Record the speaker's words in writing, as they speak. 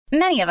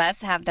Many of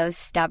us have those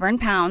stubborn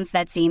pounds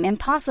that seem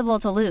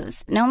impossible to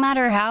lose, no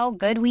matter how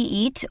good we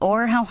eat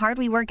or how hard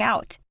we work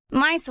out.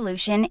 My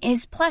solution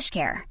is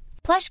PlushCare.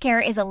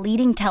 PlushCare is a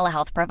leading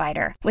telehealth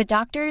provider with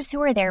doctors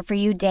who are there for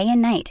you day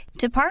and night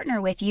to partner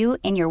with you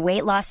in your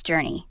weight loss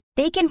journey.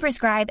 They can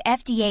prescribe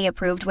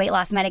FDA-approved weight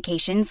loss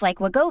medications like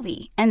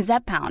Wegovy and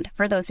Zepbound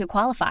for those who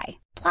qualify.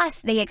 Plus,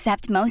 they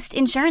accept most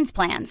insurance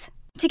plans.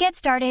 To get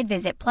started,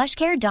 visit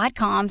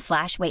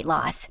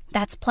plushcare.com/weightloss.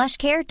 That's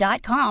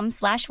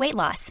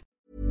plushcare.com/weightloss.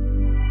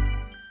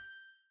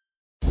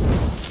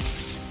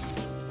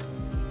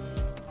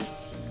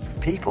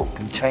 People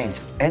can change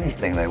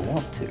anything they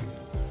want to.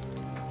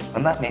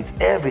 And that means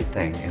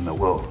everything in the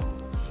world.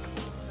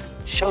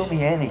 Show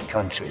me any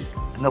country,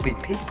 and there'll be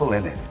people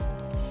in it.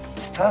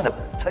 It's time to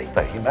take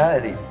the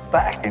humanity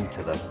back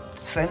into the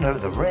center of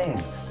the ring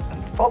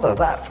and follow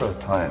that for a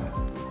time.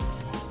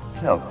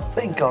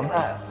 Think on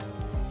that.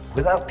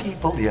 Without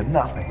people, you're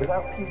nothing.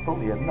 Without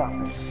people, you're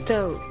nothing.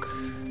 Stoke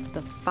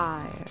the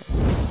fire.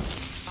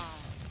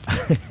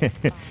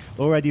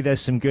 Already there's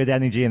some good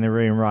energy in the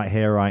room right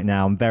here, right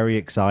now. I'm very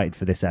excited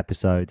for this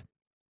episode.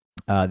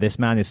 This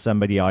man is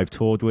somebody I've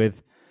toured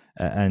with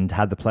and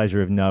had the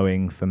pleasure of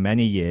knowing for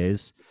many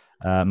years.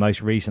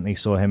 Most recently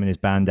saw him and his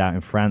band out in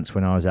France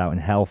when I was out in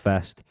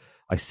Hellfest.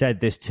 I said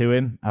this to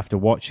him after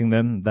watching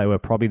them. They were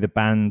probably the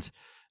band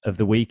of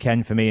the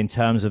weekend for me in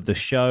terms of the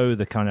show,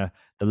 the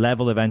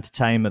level of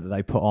entertainment that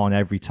they put on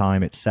every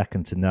time. It's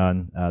second to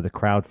none. The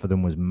crowd for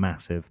them was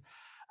massive.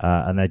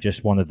 And they're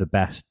just one of the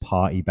best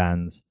party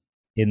bands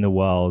in the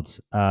world.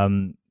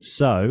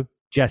 So,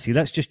 Jesse,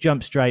 let's just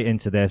jump straight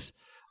into this.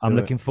 I'm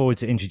looking forward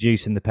to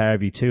introducing the pair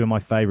of you, two of my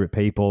favorite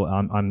people.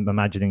 I'm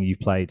imagining you've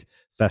played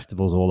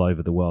festivals all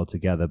over the world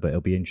together, but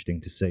it'll be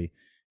interesting to see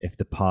if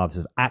the paths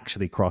have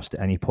actually crossed at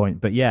any point.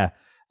 But yeah,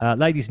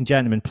 ladies and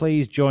gentlemen,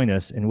 please join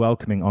us in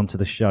welcoming onto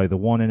the show the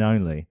one and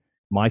only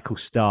Michael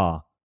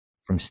Starr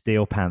from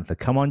Steel Panther.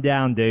 Come on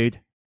down, dude.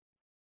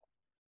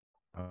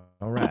 All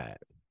right.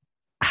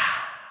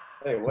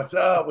 Hey, what's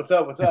up? What's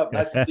up? What's up?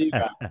 Nice to see you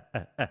guys.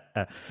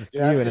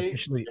 Jesse,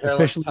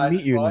 officially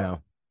meet you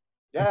now.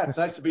 Yeah, it's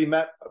nice to be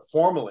met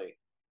formally.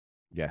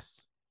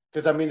 Yes.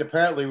 Because,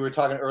 apparently we were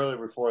talking earlier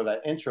before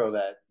that intro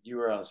that you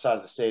were on the side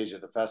of the stage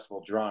at the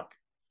festival drunk.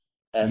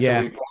 And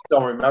so we both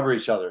don't remember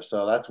each other.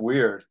 So that's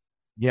weird.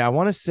 Yeah, I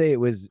want to say it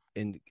was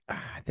I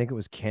think it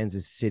was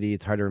Kansas City.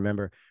 It's hard to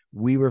remember.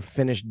 We were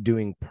finished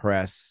doing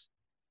press.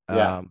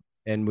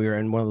 And we were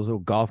in one of those little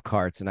golf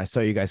carts, and I saw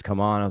you guys come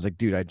on. I was like,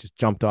 dude, I just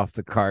jumped off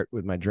the cart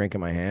with my drink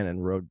in my hand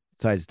and rode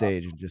side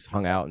stage and just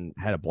hung out and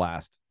had a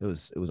blast. It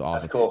was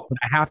awesome. That's cool. But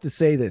I have to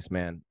say this,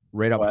 man,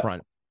 right up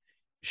front.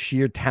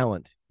 Sheer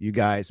talent. You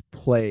guys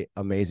play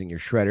amazing. You're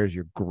shredders.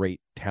 You're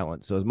great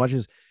talent. So as much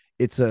as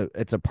it's a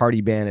party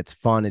band, it's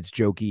fun, it's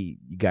jokey,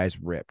 you guys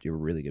ripped. You're a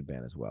really good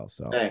band as well.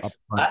 So thanks.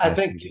 I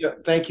think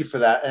thank you for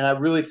that. And I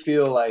really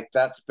feel like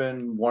that's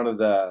been one of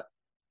the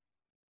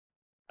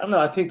I don't know.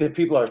 I think that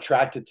people are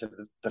attracted to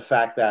the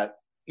fact that,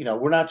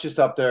 we're not just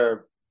up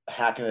there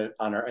hacking it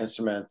on our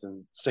instruments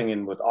and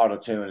singing with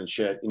auto-tune and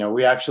shit.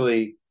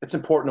 It's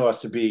important to us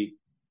to be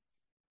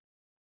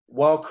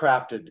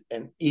well-crafted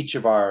in each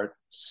of our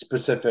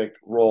specific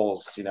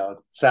roles.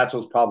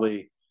 Satchel's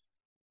probably,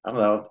 I don't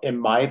know, in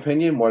my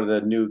opinion, one of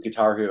the new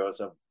guitar heroes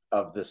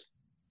of this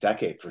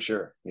decade for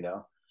sure,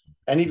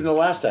 and even the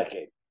last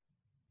decade.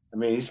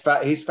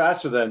 He's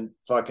faster than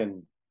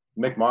fucking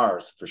Mick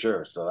Mars for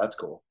sure. So that's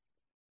cool.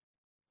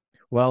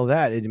 Well,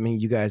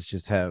 you guys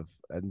just have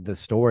the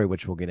story,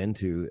 which we'll get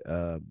into.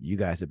 You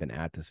guys have been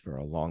at this for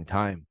a long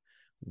time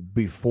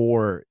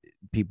before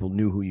people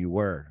knew who you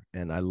were.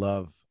 And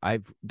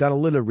I've done a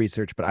little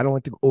research, but I don't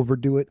like to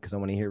overdo it because I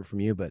want to hear it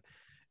from you. But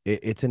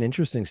it's an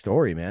interesting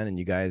story, man. And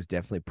you guys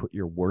definitely put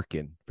your work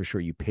in for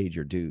sure. You paid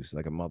your dues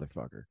like a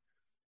motherfucker.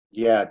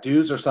 Yeah.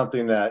 Dues are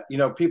something that,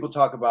 people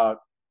talk about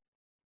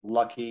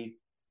lucky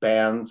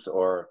bands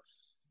or,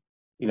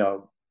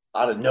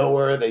 out of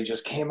nowhere, they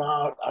just came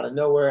out of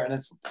nowhere. And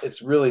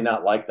it's really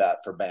not like that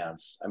for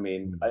bands.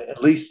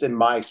 At least in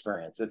my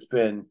experience, it's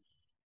been,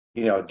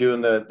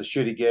 doing the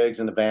shitty gigs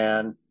in the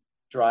van,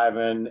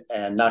 driving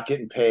and not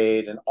getting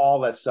paid and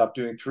all that stuff,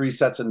 doing 3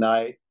 sets a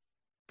night,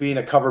 being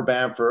a cover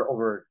band for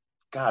over,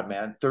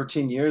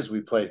 13 years we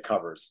played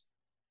covers.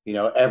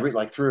 Every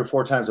 3 or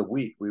 4 times a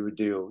week we would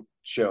do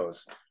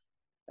shows.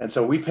 And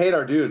so we paid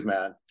our dues,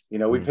 man.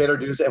 We paid our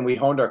dues and we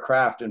honed our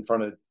craft in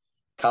front of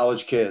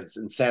college kids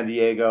in San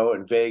Diego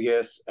and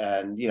Vegas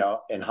and,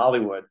 in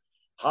Hollywood.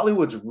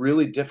 Hollywood's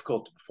really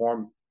difficult to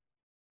perform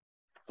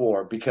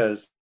for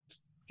because,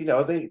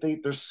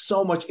 there's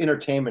so much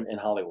entertainment in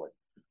Hollywood.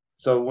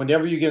 So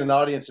whenever you get an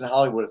audience in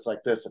Hollywood, it's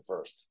like this at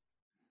first.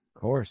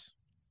 Of course.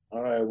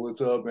 All right, what's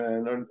up,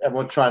 man?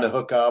 Everyone trying to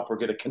hook up or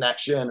get a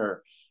connection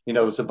or,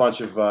 there's a bunch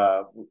of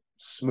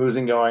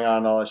smoozing going on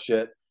and all that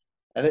shit.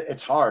 And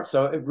it's hard.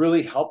 So it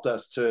really helped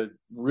us to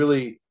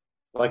really,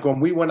 like when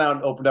we went out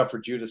and opened up for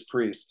Judas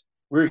Priest,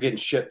 we were getting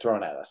shit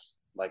thrown at us,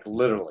 like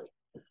literally.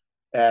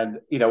 And,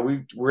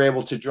 we were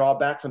able to draw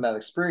back from that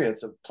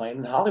experience of playing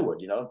in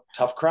Hollywood,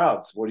 tough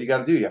crowds. What do you got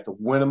to do? You have to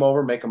win them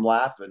over, make them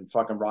laugh, and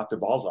fucking rock their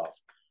balls off.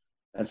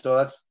 And so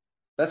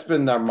that's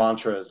been our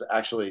mantra, is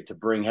actually to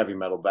bring heavy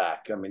metal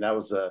back. I mean, that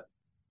was the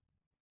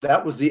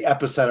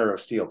epicenter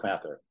of Steel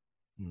Panther.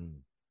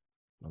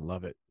 I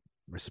love it.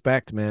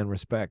 Respect, man.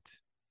 Respect.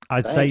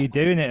 I'd say you're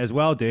doing it as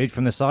well, dude.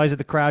 From the size of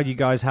the crowd you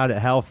guys had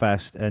at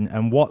Hellfest,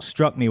 and what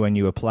struck me when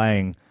you were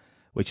playing,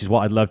 which is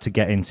what I'd love to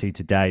get into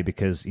today,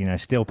 because,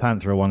 Steel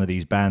Panther are one of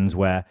these bands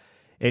where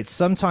it's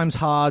sometimes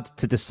hard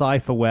to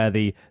decipher where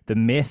the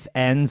myth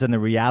ends and the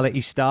reality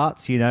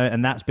starts,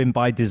 and that's been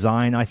by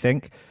design, I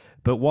think.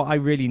 But what I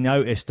really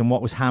noticed, and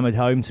what was hammered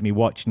home to me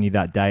watching you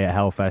that day at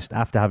Hellfest,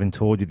 after having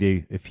toured with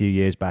you a few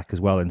years back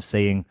as well, and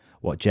seeing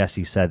what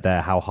Jesse said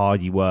there, how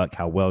hard you work,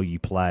 how well you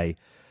play,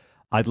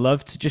 I'd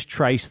love to just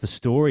trace the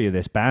story of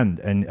this band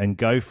and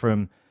go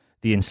from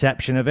the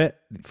inception of it,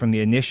 from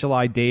the initial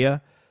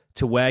idea,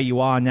 to where you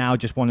are now,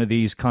 just one of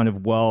these kind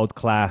of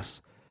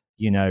world-class,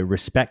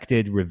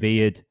 respected,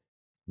 revered,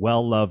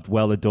 well-loved,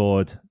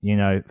 well-adored,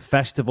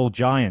 festival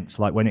giants.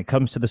 Like, when it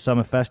comes to the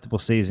summer festival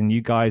season,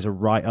 you guys are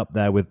right up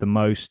there with the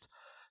most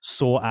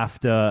sought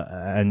after,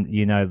 and,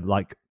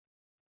 like,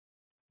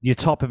 you're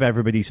top of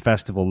everybody's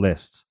festival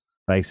lists,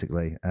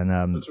 basically.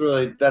 And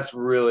that's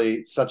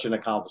really such an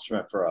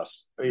accomplishment for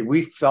us. I mean,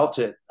 we felt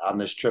it on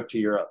this trip to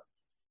Europe,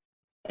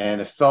 and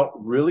it felt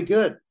really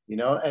good.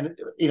 And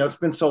it's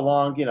been so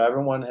long,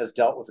 everyone has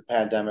dealt with the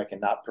pandemic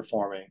and not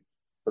performing,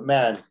 but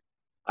man,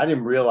 I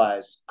didn't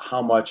realize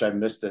how much I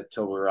missed it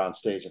till we were on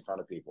stage in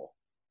front of people.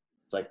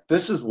 It's like,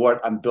 this is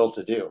what I'm built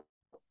to do.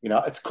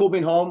 It's cool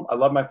being home. I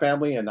love my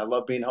family and I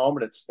love being home,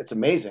 and it's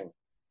amazing,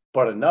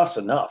 but enough's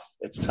enough.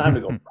 It's time to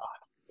go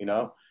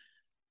rock.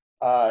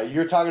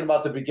 You're talking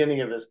about the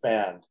beginning of this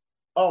band.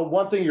 Oh,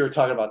 one thing you were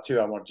talking about too,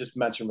 I want to just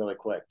mention really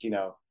quick,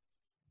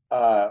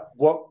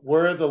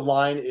 where the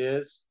line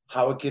is,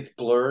 how it gets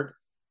blurred.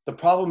 The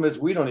problem is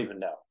we don't even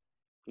know,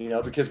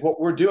 because what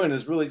we're doing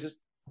is really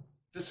just,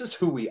 this is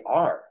who we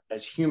are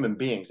as human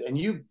beings. And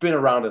you've been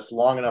around us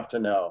long enough to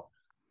know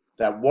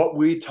that what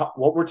we're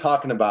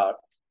talking about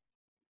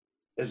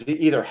is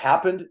either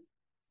happened,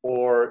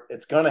 or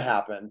it's going to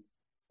happen,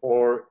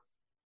 or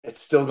it's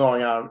still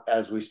going on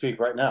as we speak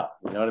right now.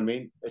 You know what I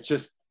mean? It's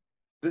just,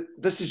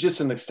 this is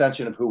just an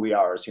extension of who we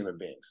are as human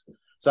beings.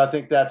 So I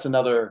think that's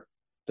another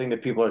thing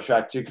that people are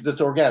attracted to, because it's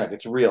organic,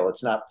 it's real,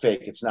 it's not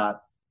fake,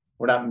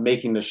 we're not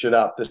making this shit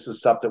up. This is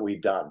stuff that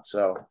we've done.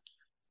 So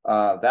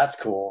that's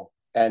cool.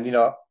 And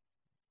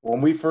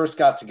when we first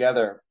got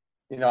together,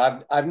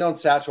 I've known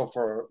Satchel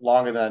for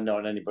longer than I've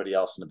known anybody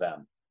else in the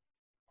band,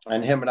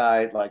 and him and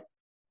I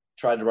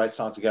tried to write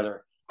songs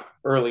together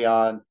early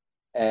on.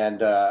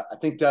 And I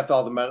think Death to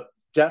All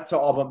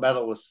But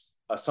Metal was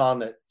a song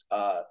that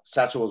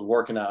Satchel was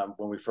working on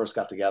when we first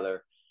got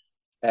together.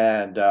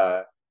 And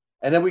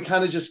then we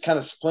kind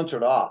of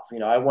splintered off.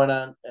 I went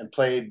on and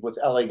played with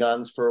LA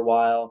Guns for a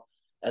while.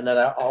 And then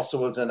I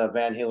also was in a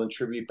Van Halen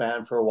tribute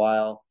band for a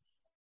while.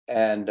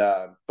 And,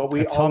 but we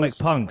Atomic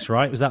Punks,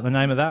 right? Was that the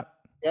name of that?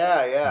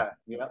 Yeah.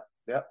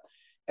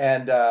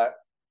 And,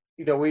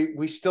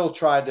 we still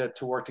tried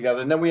to work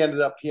together. And then he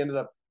ended up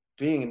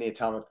being in the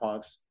Atomic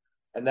Punks.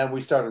 And then we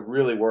started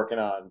really working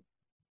on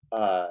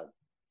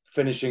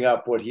finishing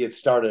up what he had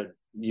started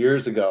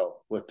years ago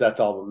with Death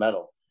to All But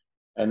Metal.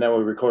 And then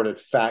we recorded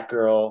Fat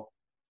Girl.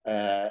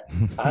 I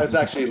was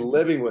actually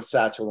living with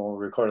Satchel when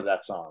we recorded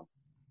that song.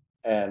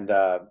 And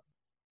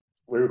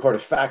we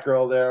recorded Fat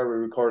Girl there. We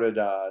recorded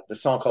the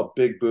song called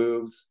Big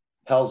Boobs,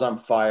 Hell's on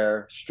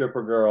Fire,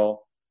 Stripper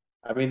Girl.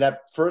 I mean,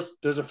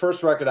 there's a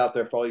first record out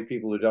there for all you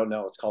people who don't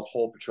know. It's called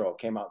Hole Patrol. It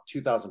came out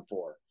in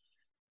 2004.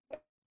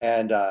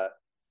 And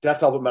Death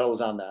to All But Metal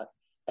was on that.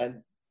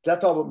 And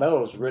Death to All But Metal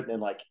was written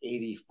in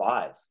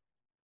 85.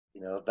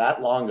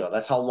 That long ago.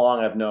 That's how long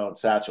I've known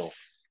Satchel.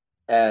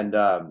 And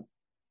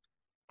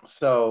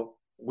so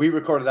we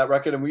recorded that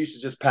record, and we used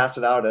to just pass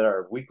it out at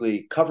our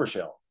weekly cover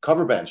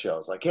band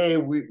shows. Like, hey,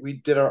 we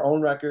did our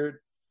own record,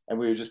 and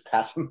we would just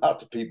pass them out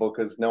to people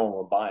because no one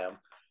would buy them.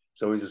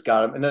 So we just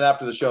got them. And then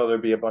after the show,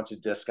 there'd be a bunch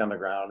of discs on the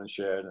ground and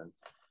shit. And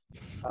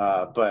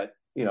but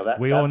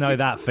we all know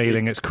that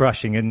feeling. It's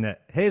crushing, isn't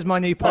it? Here's my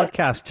new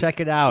podcast.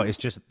 Check it out. It's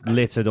just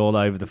littered all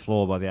over the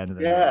floor by the end of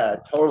the night.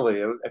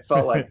 Totally. It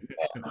felt like,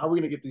 man, how are we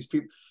gonna get these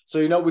people?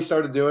 So what we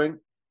started doing?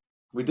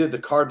 We did the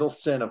cardinal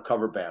sin of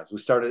cover bands. We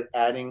started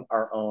adding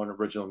our own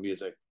original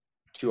music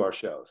to our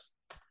shows,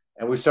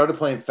 and we started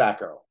playing Fat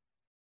Girl,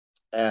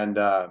 and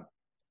that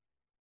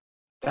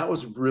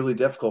was really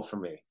difficult for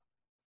me.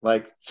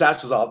 Like,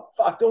 Satchel's all,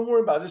 fuck, don't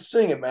worry about it, just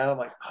sing it, man. I'm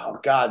like, oh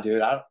God,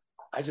 dude, I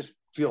just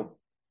feel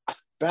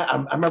bad.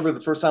 I remember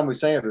the first time we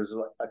sang it, there was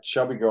a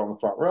chubby girl in the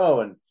front row,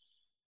 and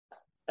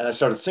I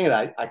started singing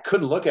it. I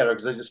couldn't look at her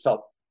because I just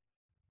felt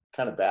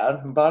kind of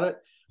bad about it.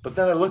 But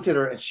then I looked at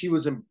her, and she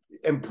was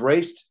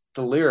embraced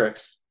the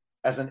lyrics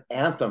as an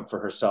anthem for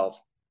herself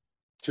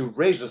to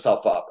raise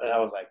herself up. And I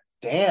was like,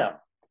 damn,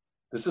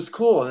 this is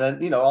cool.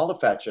 And then, all the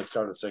fat chicks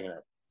started singing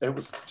it. It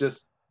was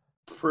just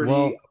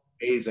pretty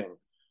amazing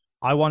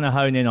I want to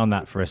hone in on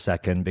that for a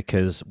second,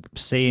 because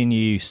seeing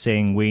you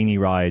sing Weenie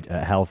Ride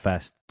at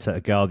Hellfest to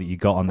a girl that you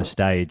got on the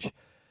stage,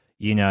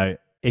 you know,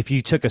 if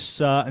you took a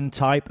certain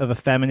type of a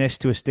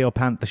feminist to a Steel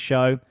Panther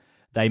show,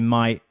 they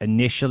might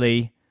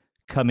initially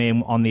come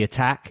in on the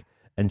attack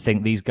and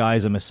think these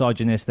guys are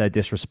misogynist, they're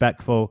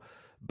disrespectful.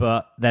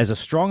 But there's a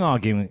strong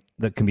argument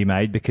that can be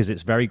made, because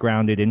it's very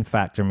grounded in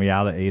fact and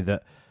reality,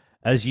 that,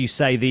 as you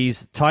say,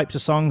 these types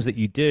of songs that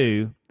you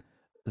do,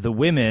 the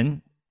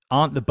women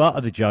aren't the butt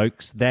of the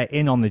jokes, they're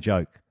in on the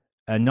joke.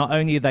 And not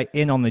only are they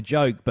in on the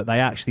joke, but they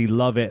actually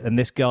love it. And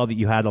this girl that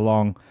you had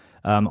along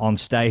on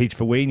stage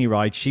for Weenie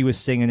Ride, she was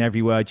singing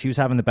every word. She was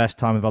having the best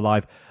time of her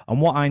life.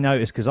 And what I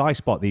noticed, because I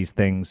spot these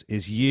things,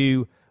 is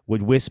you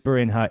would whisper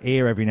in her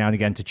ear every now and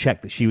again to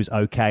check that she was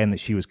okay and that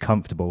she was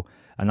comfortable.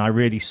 And I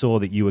really saw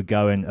that you were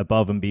going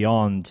above and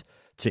beyond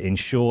to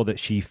ensure that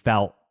she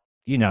felt,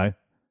 you know,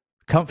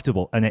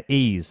 comfortable and at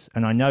ease.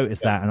 And I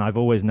noticed that, and I've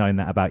always known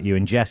that about you.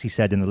 And Jesse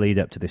said in the lead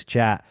up to this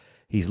chat,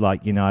 he's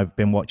like, you know, I've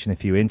been watching a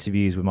few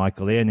interviews with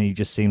Michael Ian, and he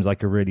just seems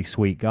like a really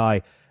sweet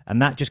guy.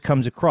 And that just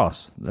comes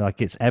across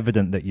like it's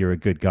evident that you're a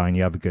good guy and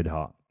you have a good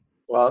heart.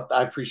 Well,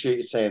 I appreciate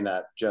you saying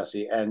that,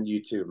 Jesse, and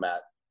you too,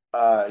 Matt.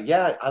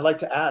 Yeah, I like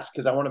to ask,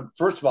 because I want to,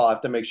 first of all, I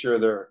have to make sure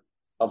they're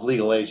of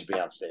legal age to be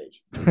on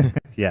stage.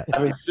 Yeah.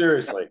 I mean,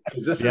 seriously,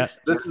 because this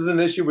is an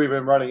issue we've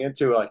been running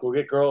into. Like, we'll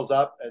get girls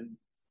up and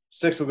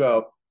Six will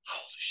go, how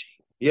old is she?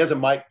 He has a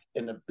mic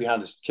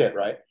behind his kit,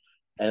 right?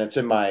 And it's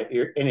in my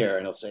ear, and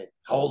he'll say,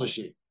 how old is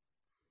she?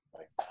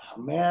 Like,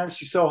 oh man,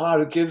 she's so hot,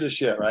 who gives a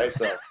shit, right?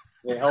 So,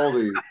 yeah, how old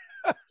are you?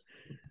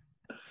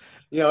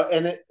 You know,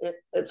 and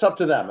it's up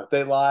to them. If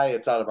they lie,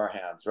 it's out of our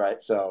hands, right?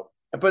 So,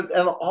 and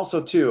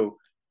also too,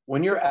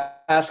 when you're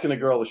asking a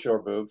girl to show her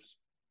boobs,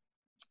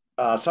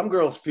 some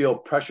girls feel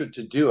pressured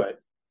to do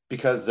it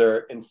because they're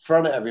in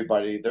front of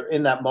everybody. They're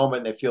in that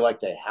moment and they feel like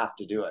they have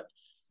to do it.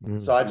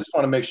 So I just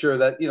want to make sure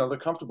that, you know, they're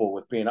comfortable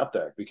with being up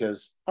there,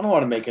 because I don't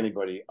want to make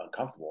anybody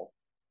uncomfortable.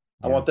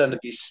 I want them to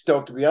be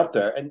stoked to be up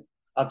there. And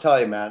I'll tell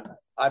you, man,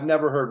 I've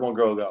never heard one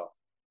girl go,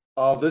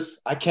 oh,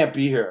 I can't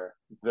be here.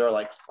 They're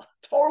like,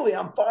 totally,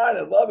 I'm fine.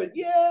 I love it.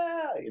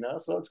 Yeah. You know,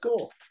 so it's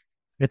cool.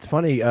 It's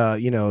funny,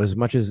 you know, as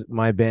much as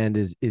my band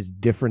is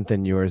different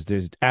than yours,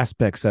 there's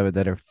aspects of it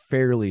that are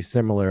fairly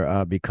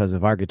similar because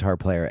of our guitar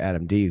player,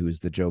 Adam D, who's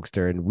the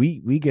jokester. And we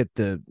get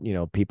the, you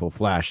know, people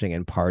flashing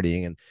and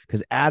partying, and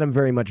because Adam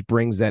very much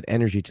brings that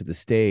energy to the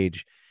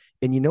stage.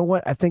 And you know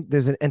what? I think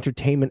there's an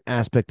entertainment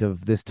aspect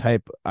of this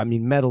type. I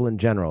mean, metal in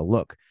general.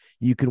 Look,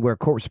 you can wear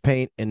corpse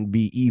paint and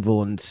be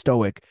evil and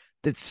stoic.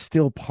 That's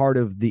still part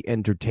of the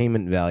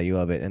entertainment value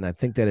of it. And I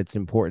think that it's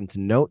important to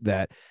note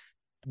that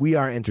we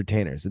are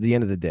entertainers at the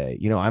end of the day.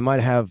 You know, I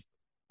might have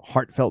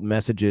heartfelt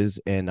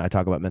messages and I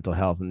talk about mental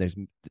health, and there's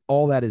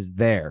all that is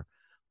there.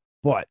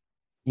 But,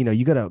 you know,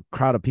 you got a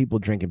crowd of people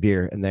drinking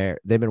beer and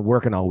they've been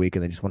working all week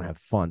and they just want to have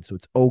fun. So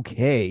it's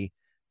okay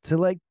to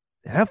like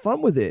have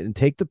fun with it and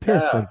take the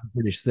piss, like the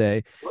British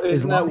say. Well,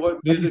 isn't that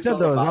what music's all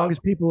though, about? as long as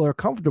people are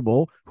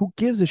comfortable, who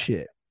gives a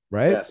shit,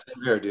 right? Yes,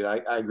 yeah, dude.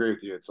 I agree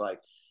with you. It's like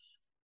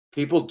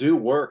people do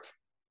work.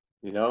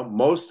 You know,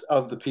 most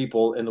of the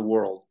people in the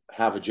world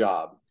have a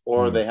job,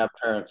 or they have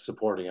parents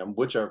supporting them,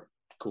 which are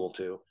cool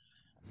too.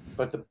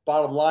 But the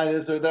bottom line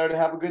is they're there to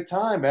have a good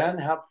time, man,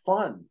 have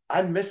fun.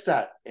 I miss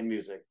that in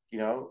music. You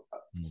know,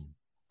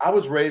 I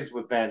was raised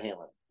with Van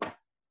Halen.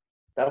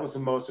 That was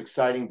the most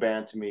exciting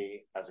band to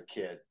me as a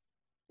kid.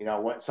 You know, I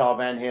went and saw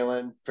Van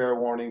Halen, Fair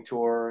Warning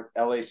Tour,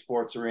 LA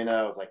Sports Arena.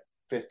 I was like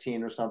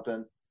 15 or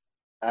something.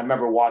 I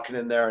remember walking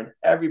in there and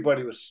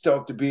everybody was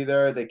stoked to be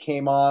there. They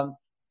came on.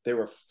 They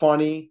were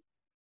funny.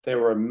 They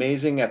were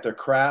amazing at their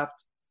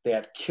craft. They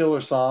had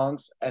killer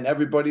songs and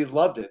everybody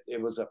loved it.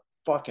 It was a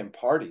fucking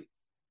party.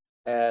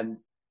 And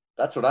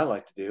that's what I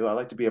like to do. I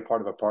like to be a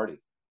part of a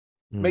party.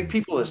 Make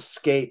people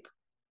escape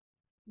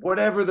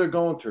whatever they're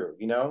going through,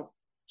 you know?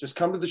 Just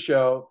come to the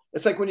show.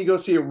 It's like when you go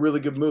see a really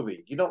good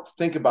movie. You don't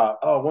think about,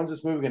 oh, when's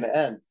this movie going to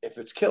end? If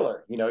it's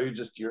killer, you know,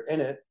 you're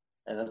in it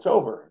and it's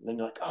over. And then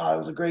you're like, oh, it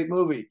was a great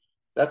movie.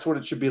 That's what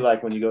it should be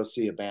like when you go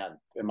see a band,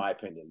 in my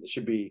opinion. It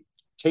should be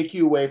take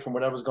you away from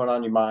whatever's going on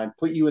in your mind,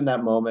 put you in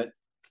that moment,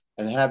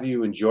 and have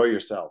you enjoy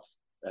yourself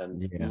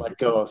and let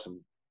go of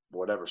some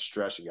whatever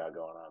stress you got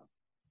going on.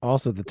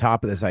 Also, at the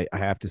top of this, I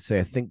have to say,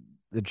 I think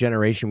the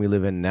generation we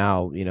live in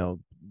now, you know,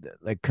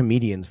 like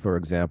comedians, for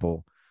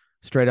example,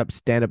 straight up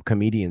stand-up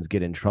comedians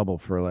get in trouble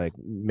for like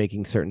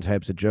making certain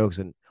types of jokes.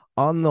 And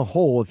on the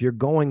whole, if you're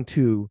going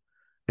to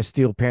a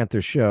Steel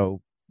Panther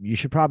show, you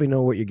should probably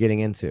know what you're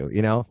getting into,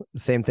 you know? The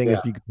same thing if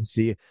you can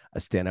see a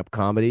stand-up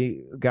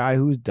comedy guy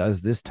who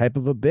does this type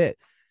of a bit.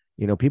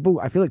 You know,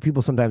 I feel like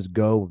people sometimes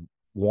go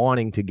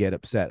wanting to get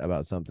upset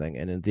about something.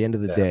 And at the end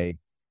of the day,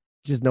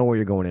 just know what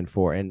you're going in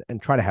for and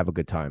try to have a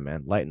good time,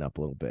 man. Lighten up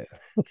a little bit.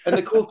 And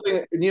the cool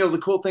thing, the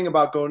cool thing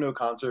about going to a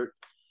concert,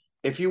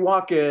 if you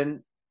walk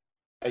in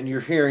and you're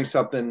hearing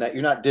something that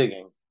you're not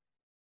digging,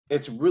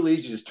 it's really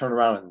easy to just turn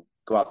around and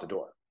go out the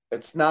door.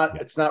 It's not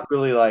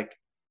really like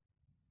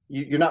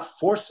you're not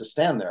forced to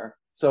stand there.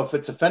 So if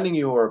it's offending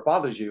you or it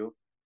bothers you,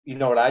 you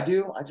know what I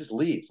do? I just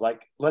leave.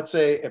 Like, let's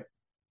say if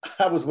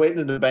I was waiting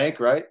in the bank,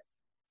 right?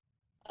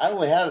 I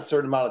only had a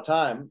certain amount of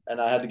time and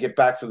I had to get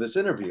back for this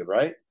interview,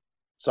 right?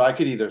 So I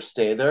could either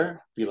stay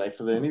there, be late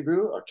for the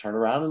interview, or turn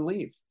around and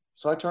leave.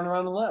 So I turned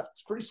around and left.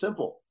 It's pretty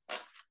simple.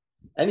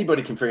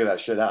 Anybody can figure that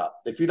shit out.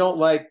 If you don't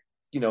like,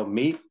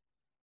 meat,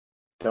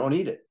 don't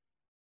eat it.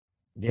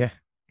 Yeah.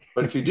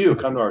 But if you do,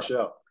 come to our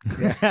show.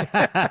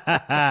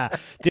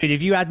 Dude,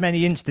 have you had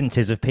many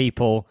instances of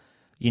people,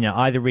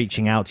 either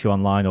reaching out to you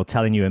online or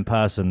telling you in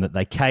person that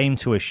they came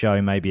to a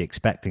show maybe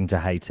expecting to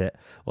hate it,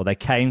 or they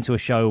came to a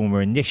show and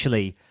were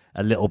initially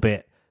a little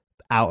bit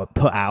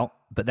put out,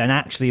 but then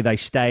actually they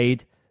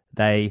stayed,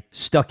 they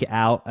stuck it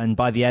out, and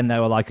by the end they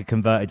were like a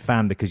converted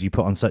fan because you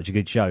put on such a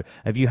good show?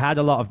 Have you had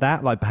a lot of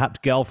that, like perhaps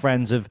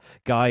girlfriends of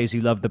guys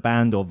who love the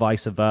band or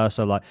vice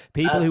versa, like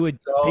people who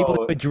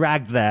were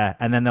dragged there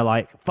and then they're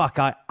like, fuck,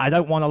 I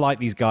don't want to like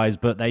these guys,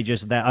 but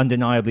they're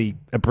undeniably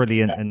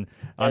brilliant, and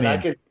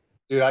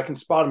I can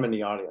spot them in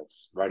the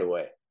audience right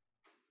away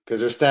because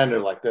they're standing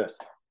there like this,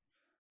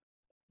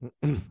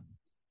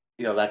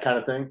 that kind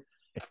of thing.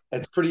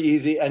 It's pretty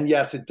easy, and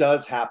yes, it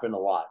does happen a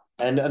lot.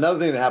 And another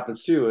thing that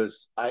happens too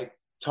is I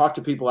talk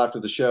to people after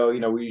the show.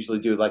 We usually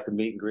do like the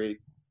meet and greet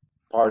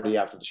party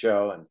after the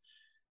show,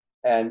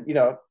 and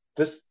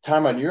this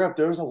time on Europe,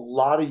 there was a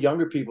lot of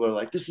younger people who are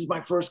like, "This is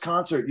my first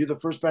concert. You're the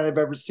first band I've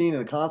ever seen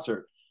in a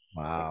concert."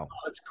 Wow,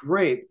 that's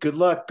great. Good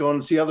luck going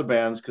to see other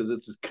bands because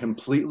it's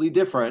completely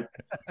different.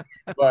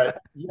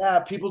 But yeah,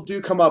 people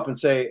do come up and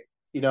say,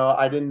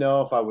 I didn't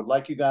know if I would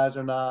like you guys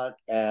or not,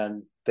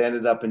 and they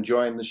ended up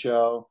enjoying the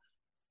show.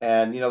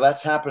 And,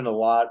 that's happened a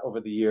lot over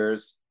the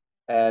years.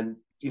 And,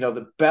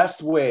 the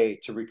best way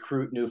to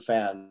recruit new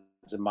fans,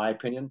 in my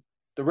opinion,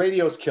 the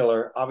radio's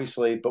killer,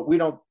 obviously, but we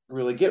don't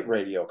really get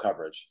radio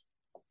coverage.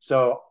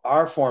 So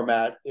our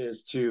format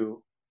is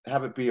to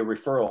have it be a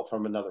referral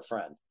from another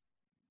friend.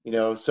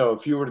 So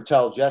if you were to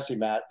tell Jesse,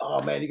 Matt,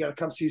 oh man, you got to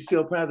come see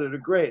Steel Panther. They're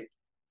great.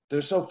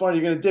 They're so fun.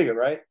 You're going to dig it,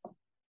 right?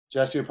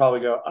 Jesse would probably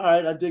go, all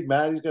right, I dig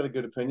Matt. He's got a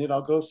good opinion.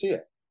 I'll go see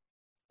it.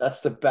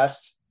 That's the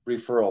best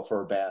referral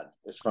for a band,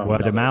 is from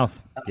word of mouth.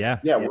 Yeah,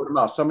 word of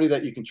mouth. Somebody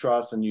that you can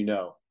trust and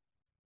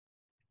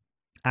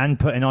and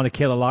putting on a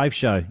killer live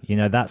show.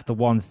 That's the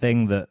one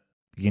thing that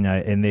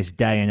in this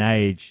day and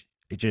age,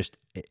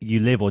 you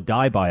live or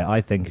die by it.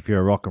 I think if you're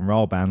a rock and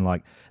roll band,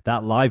 like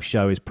that live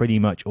show is pretty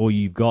much all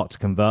you've got to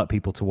convert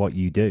people to what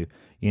you do.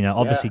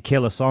 Obviously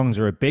killer songs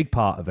are a big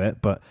part of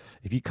it, but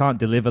if you can't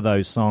deliver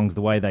those songs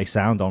the way they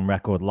sound on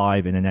record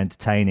live in an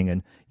entertaining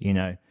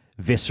and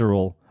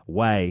visceral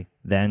way,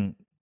 then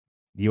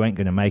you ain't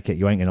going to make it.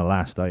 You ain't going to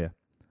last, are you?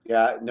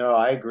 Yeah, no,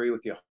 I agree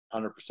with you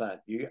 100%.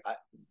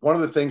 One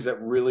of the things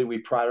that really we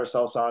pride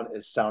ourselves on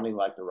is sounding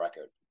like the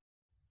record.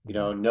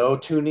 No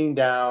tuning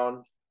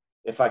down.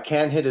 If I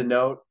can't hit a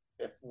note,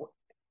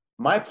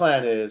 my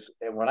plan is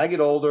when I get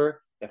older,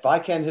 if I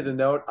can't hit a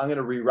note, I'm going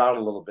to reroute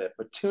a little bit.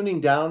 But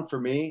tuning down for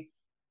me,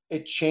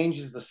 it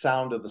changes the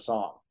sound of the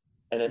song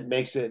and it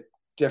makes it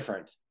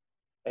different.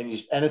 And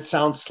it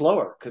sounds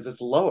slower because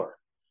it's lower.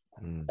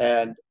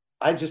 And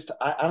I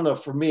don't know,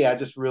 for me, I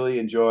just really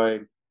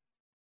enjoy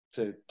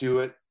to do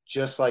it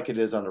just like it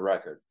is on the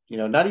record.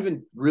 Not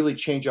even really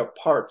change up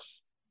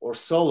parts or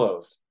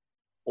solos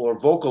or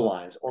vocal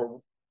lines,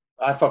 or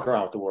I fuck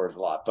around with the words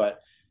a lot, but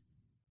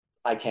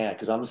I can't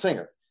because I'm the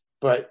singer.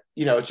 But,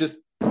 it's just,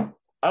 I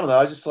don't know.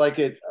 I just like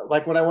it.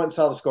 Like when I went and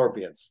saw the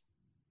Scorpions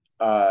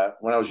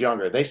when I was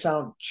younger, they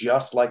sound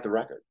just like the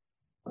record.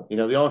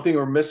 The only thing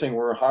we're missing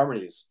were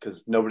harmonies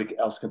because nobody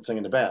else can sing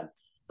in the band.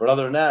 But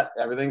other than that,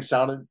 everything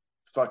sounded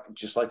fucking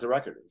just like the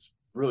record. It's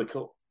really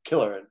cool,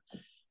 killer.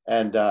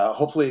 And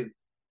hopefully,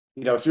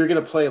 if you're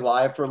going to play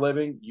live for a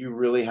living, you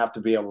really have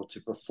to be able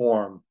to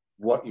perform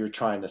what you're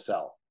trying to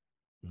sell.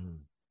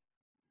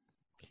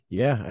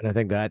 Yeah, and I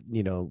think that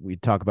we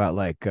talk about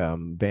like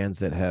bands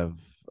that have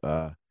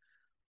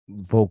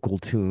vocal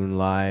tune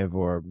live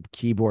or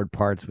keyboard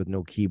parts with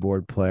no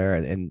keyboard player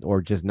and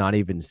or just not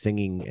even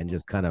singing and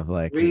just kind of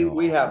like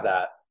we have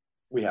that.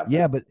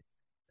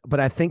 But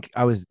I think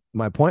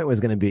my point was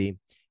going to be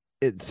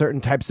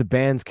certain types of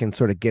bands can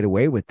sort of get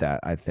away with that,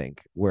 I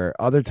think, where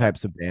other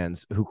types of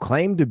bands who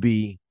claim to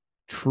be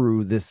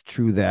true this,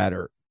 true that,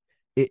 or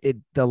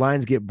the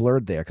lines get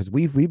blurred there because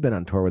we've been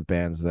on tour with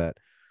bands that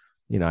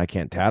I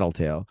can't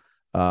tattletale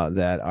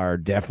that are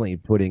definitely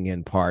putting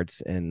in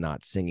parts and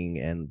not singing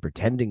and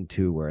pretending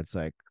to, where it's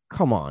like,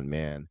 come on,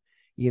 man,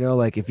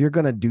 like if you're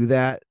gonna do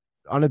that,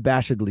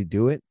 unabashedly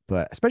do it,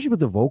 but especially with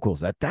the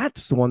vocals,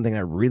 that's the one thing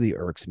that really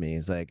irks me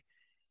is like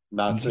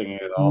not singing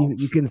at all.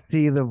 You can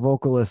see the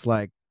vocalist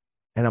like,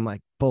 and I'm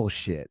like,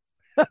 bullshit.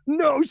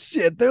 No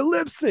shit, they're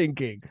lip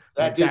syncing.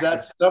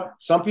 That's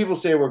some people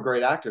say we're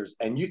great actors,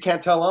 and you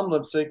can't tell I'm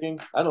lip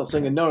syncing. I don't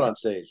sing a note on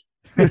stage.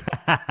 That's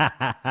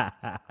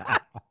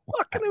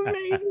fucking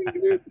amazing,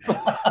 dude.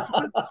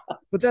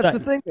 But that's the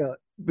thing.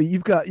 But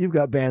you've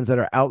got bands that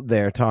are out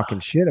there talking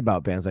shit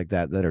about bands like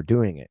that are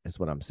doing it. Is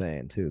what I'm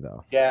saying too,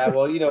 though. Yeah,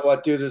 well, you know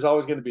what, dude? There's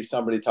always going to be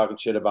somebody talking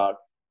shit about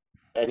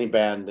any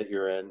band that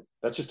you're in.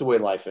 That's just the way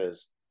life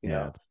is. You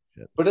know?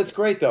 But it's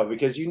great though,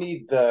 because you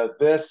need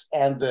this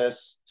and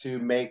this to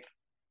make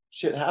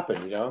shit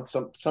happen.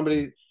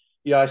 Somebody,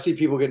 I see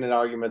people getting in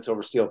arguments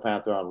over Steel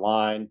Panther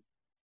online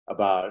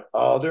about,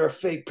 oh, they're a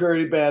fake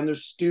parody band, they're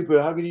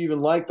stupid, how could you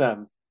even like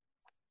them?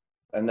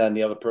 And then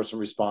the other person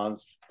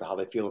responds to how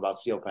they feel about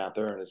Steel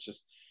Panther, and it's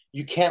just,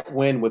 you can't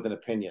win with an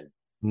opinion.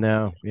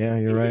 No, yeah,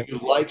 you're right. You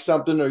like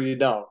something or you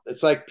don't.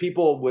 It's like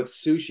people with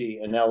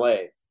sushi in LA.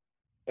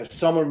 If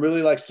someone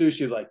really likes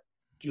sushi, like,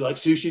 do you like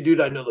sushi,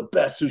 dude? I know the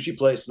best sushi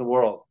place in the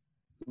world.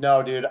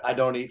 No, dude, I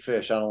don't eat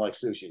fish. I don't like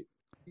sushi.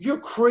 You're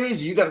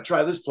crazy. You got to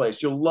try this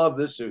place. You'll love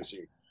this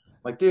sushi.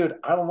 Like, dude,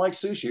 I don't like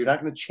sushi. You're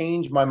not going to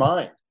change my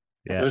mind.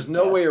 Yeah. There's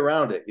no way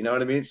around it. You know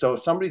what I mean? So if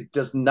somebody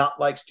does not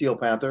like Steel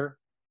Panther,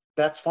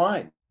 that's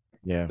fine.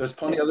 Yeah. There's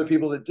plenty of other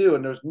people that do,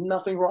 and there's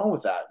nothing wrong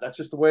with that. That's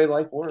just the way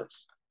life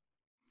works.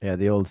 Yeah,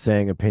 the old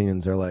saying,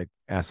 opinions are like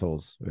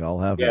assholes. We all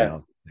have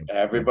them.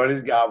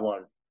 Everybody's got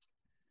one.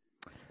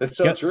 It's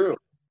so true.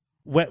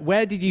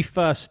 Where did you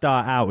first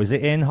start out? Was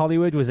it in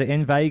Hollywood? Was it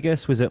in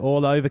Vegas? Was it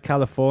all over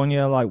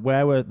California? Like,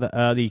 where were the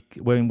early,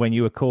 when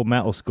you were called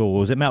Metal School? Or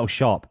was it Metal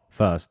Shop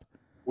first?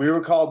 We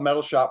were called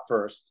Metal Shop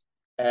first,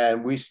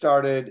 and we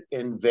started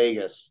in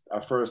Vegas.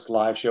 Our first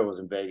live show was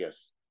in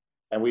Vegas,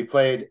 and we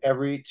played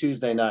every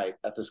Tuesday night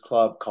at this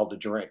club called The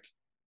Drink,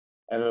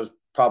 and there was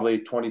probably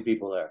 20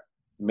 people there,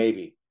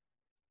 maybe.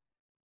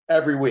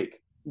 Every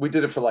week. We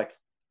did it for like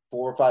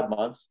 4 or 5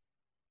 months,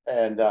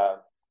 and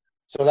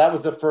so that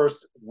was the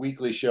first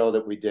weekly show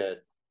that we did,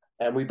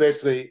 and we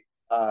basically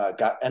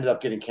ended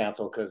up getting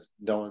canceled because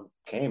no one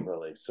came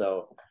really.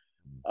 So,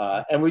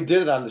 and we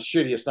did it on the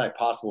shittiest night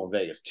possible in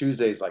Vegas.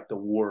 Tuesday's like the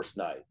worst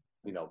night,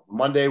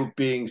 Monday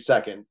being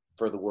second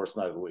for the worst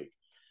night of the week.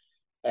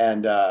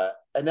 And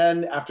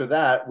then after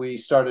that, we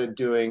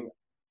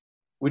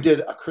did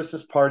a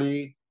Christmas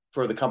party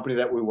for the company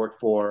that we worked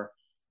for,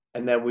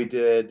 and then we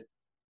did.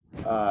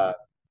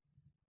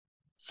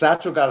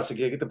 Satchel got us a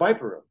gig at the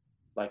Viper Room,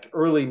 like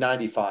early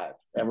 '95,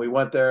 and we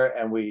went there,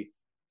 and it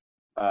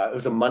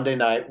was a Monday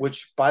night,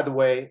 which, by the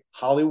way,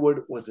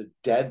 Hollywood was a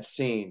dead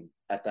scene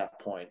at that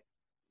point.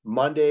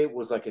 Monday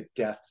was like a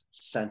death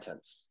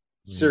sentence.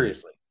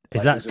 Seriously.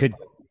 Could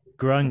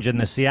grunge and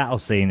the Seattle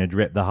scene had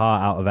ripped the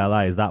heart out of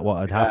LA? Is that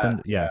what had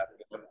happened? Yeah.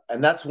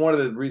 And that's one of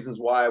the reasons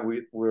why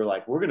we were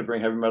like, we're going to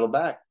bring heavy metal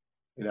back.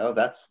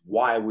 That's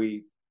why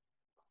we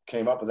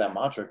came up with that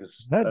mantra.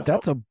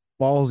 That's a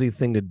ballsy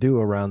thing to do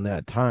around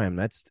that time.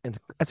 That's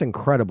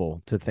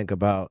incredible to think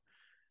about.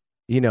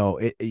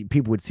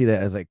 People would see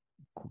that as like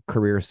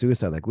career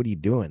suicide. Like, what are you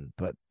doing?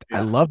 But yeah.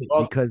 I love it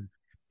because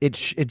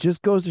it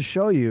just goes to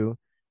show you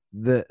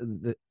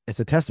it's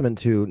a testament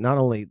to not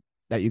only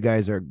that you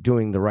guys are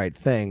doing the right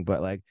thing,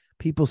 but like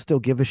people still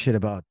give a shit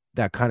about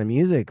that kind of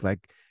music. Like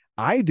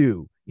I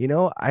do.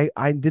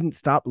 I didn't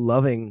stop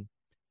loving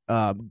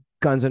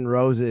Guns N'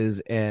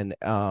 Roses and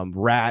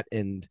Rat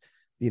and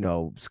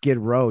Skid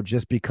Row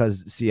just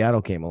because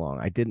Seattle came along.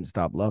 I didn't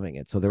stop loving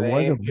it. So there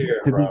was a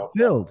void to be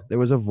filled. There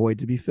was a void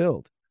to be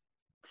filled.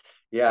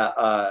 Yeah.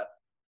 I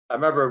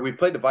remember we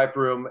played the Viper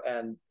Room,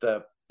 and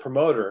the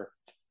promoter,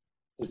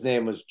 his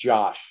name was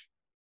Josh.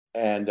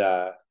 And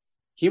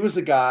he was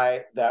the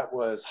guy that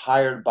was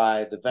hired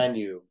by the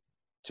venue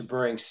to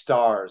bring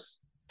stars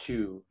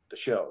to the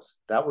shows.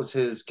 That was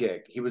his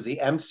gig. He was the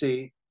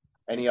MC,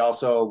 and he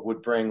also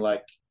would bring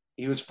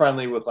he was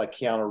friendly with like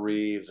Keanu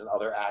Reeves and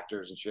other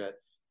actors and shit.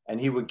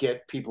 And he would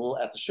get people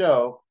at the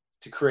show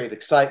to create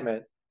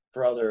excitement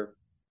for other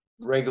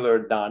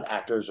regular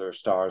non-actors or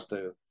stars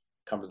to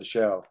come to the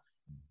show.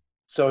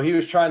 So he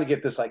was trying to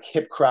get this like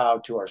hip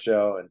crowd to our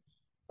show. And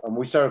when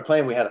we started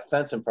playing, we had a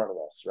fence in front of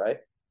us, right?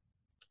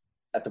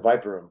 At the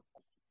Viper Room.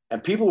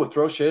 And people would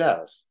throw shit at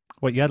us.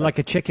 What, you had like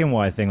a chicken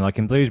wire thing like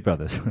in Blues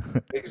Brothers?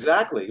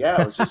 Exactly.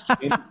 Yeah. It was just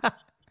chain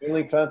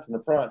link fence in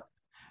the front.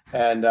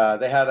 And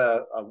they had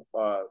a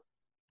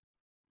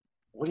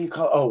what do you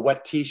call it? Oh,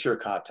 wet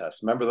t-shirt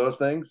contest. Remember those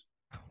things?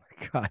 Oh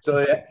my God.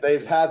 So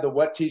they've had the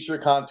wet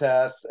t-shirt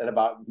contest at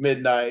about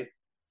midnight,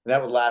 and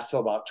that would last till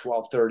about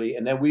 12:30.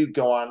 And then we'd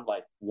go on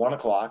like 1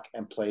 o'clock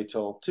and play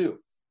till 2.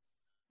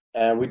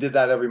 And we did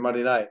that every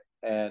Monday night.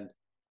 And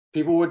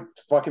people would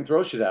fucking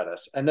throw shit at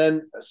us. And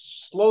then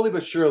slowly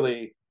but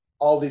surely,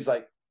 all these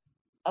like,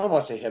 I don't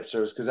want to say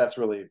hipsters, because that's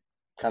really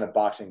kind of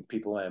boxing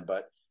people in,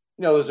 but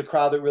there's a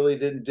crowd that really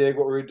didn't dig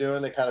what we were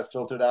doing. They kind of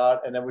filtered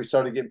out. And then we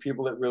started getting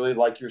people that really,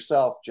 like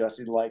yourself,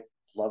 Jesse,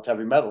 loved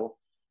heavy metal.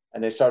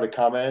 And they started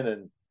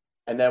coming.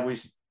 And then we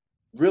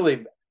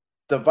really,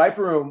 the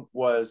Viper Room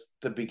was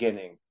the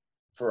beginning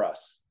for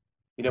us.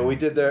 We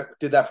did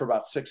that for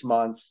about 6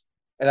 months.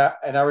 And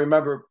I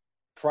remember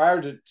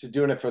prior to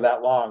doing it for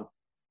that long,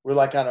 we're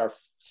like on our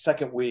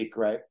second week,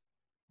 right?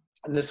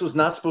 And this was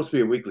not supposed to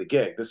be a weekly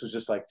gig. This was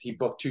just like, he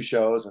booked 2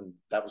 shows and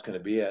that was going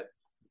to be it.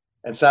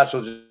 And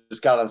Satchel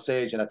just got on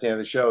stage, and at the end of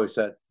the show, he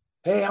said,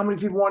 "Hey, how many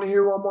people want to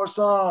hear one more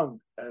song?"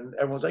 And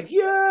everyone's like,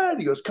 "Yeah." And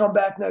he goes, "Come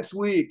back next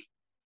week."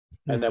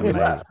 And then we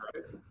left.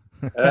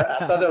 Right? And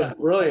I thought that was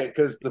brilliant,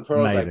 because the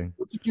pro was like,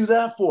 "What'd you do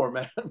that for,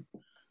 man?"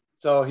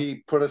 So he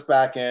put us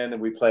back in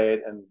and we played.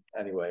 And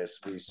anyways,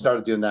 we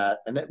started doing that.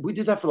 And we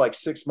did that for like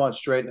 6 months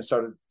straight and it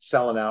started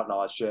selling out and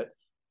all that shit.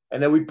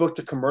 And then we booked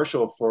a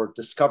commercial for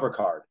Discover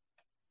Card.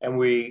 And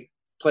we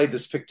played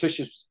this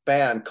fictitious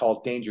band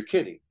called Danger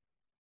Kitty.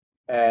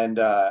 And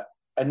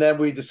then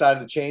we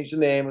decided to change the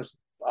name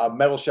of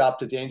Metal Shop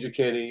to Danger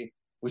Kitty.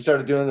 We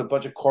started doing a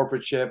bunch of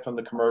corporate shit from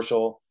the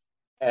commercial.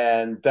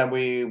 And then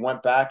we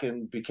went back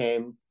and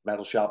became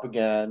Metal Shop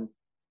again.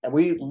 And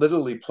we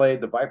literally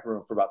played the Viper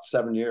Room for about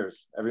 7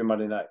 years, every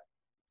Monday night.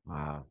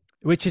 Wow.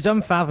 Which is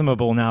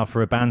unfathomable now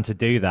for a band to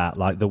do that,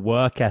 like the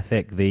work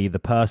ethic, the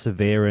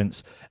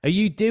perseverance. Are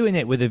you doing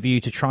it with a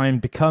view to try and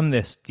become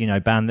this,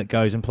 band that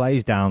goes and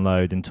plays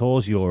Download and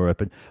tours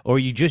Europe, or are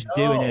you just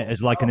doing it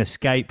as like an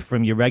escape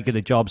from your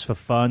regular jobs for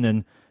fun?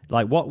 And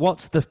like,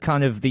 what's the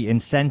kind of the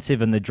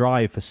incentive and the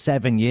drive for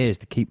 7 years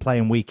to keep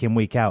playing week in,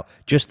 week out?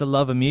 Just the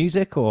love of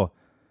music, or?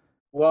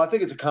 Well, I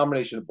think it's a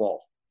combination of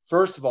both.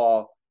 First of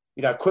all,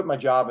 I quit my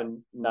job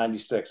in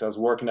 '96. I was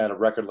working at a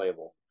record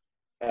label.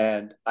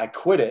 And I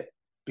quit it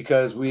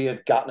because we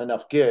had gotten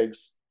enough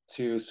gigs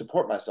to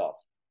support myself.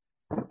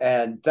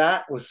 And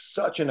that was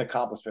such an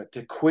accomplishment.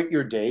 To quit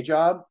your day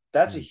job,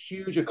 that's a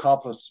huge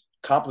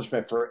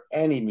accomplishment for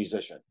any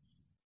musician.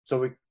 So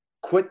we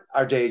quit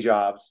our day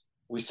jobs,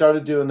 we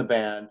started doing the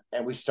band,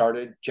 and we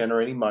started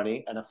generating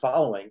money and a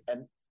following.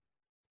 And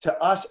to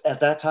us at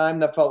that time,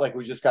 that felt like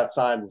we just got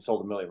signed and sold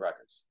 1 million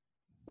records.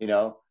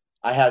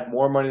 I had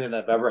more money than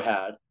I've ever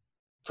had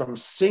from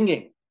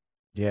singing.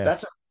 Yeah.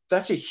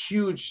 That's a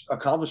huge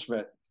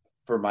accomplishment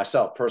for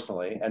myself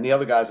personally. And the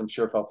other guys, I'm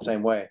sure, felt the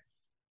same way.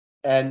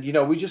 And,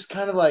 we just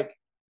kind of like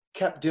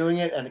kept doing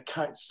it, and it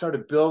kind of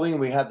started building.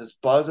 We had this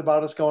buzz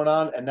about us going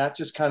on, and that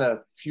just kind of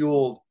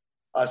fueled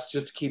us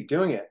just to keep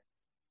doing it.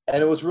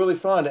 And it was really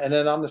fun. And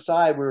then on the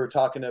side, we were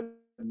talking to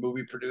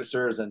movie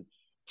producers and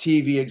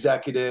TV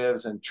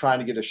executives and trying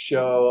to get a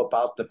show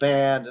about the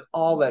band and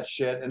all that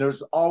shit. And there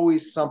was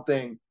always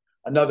something,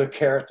 another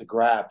carrot to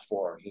grab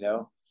for,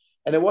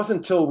 And it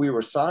wasn't until we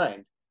were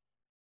signed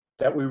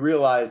that we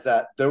realized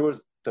that there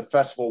was the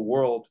festival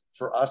world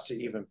for us to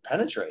even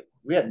penetrate.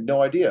 We had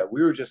no idea.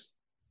 We were just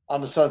on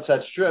the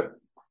Sunset Strip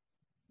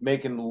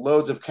making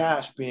loads of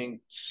cash, being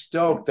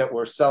stoked that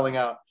we're selling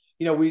out.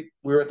 We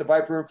were at the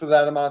Viper Room for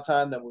that amount of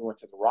time. Then we went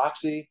to the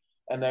Roxy,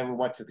 and then we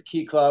went to the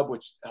Key Club,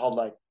 which held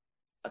I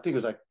think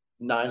it was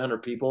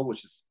 900 people,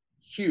 which is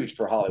huge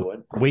for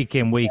Hollywood. Week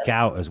in, week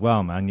out as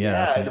well, man.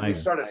 Yeah, and we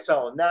started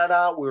selling that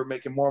out. We were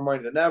making more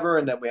money than ever.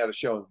 And then we had a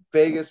show in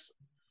Vegas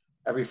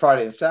every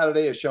Friday and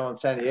Saturday, a show in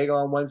San Diego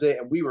on Wednesday,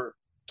 and we were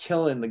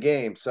killing the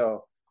game.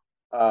 So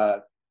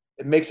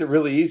it makes it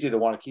really easy to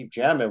want to keep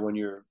jamming when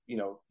you're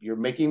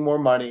making more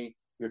money,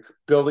 you're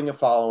building a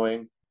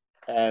following,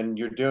 and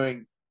you're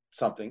doing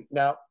something.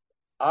 Now,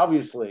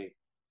 obviously,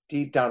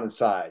 deep down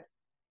inside,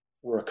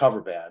 we're a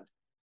cover band.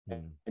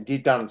 And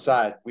deep down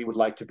inside, we would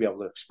like to be able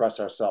to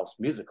express ourselves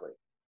musically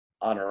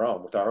on our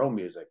own, with our own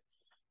music.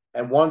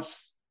 And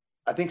once,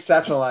 I think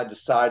Satchel and I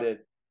decided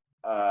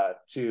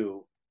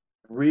to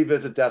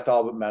revisit Death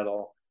All But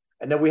Metal.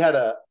 And then we had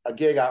a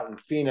gig out in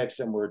Phoenix,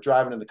 and we were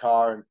driving in the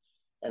car,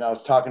 and I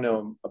was talking to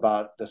him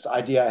about this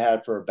idea I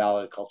had for a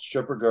ballad called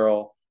Stripper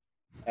Girl.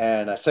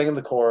 And I sang him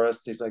the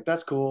chorus. He's like,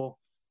 that's cool.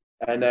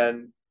 And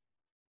then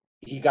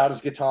he got his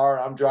guitar,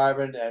 I'm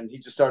driving, and he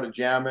just started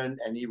jamming,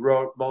 and he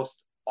wrote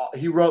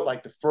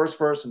like the first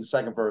verse and the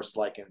second verse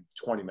like in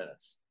 20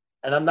 minutes.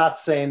 And I'm not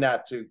saying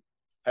that to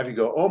have you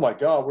go, oh my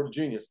God, what a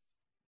genius.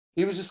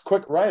 He was just a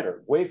quick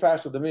writer, way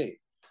faster than me.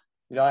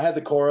 I had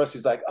the chorus.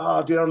 He's like,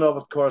 oh, dude, I don't know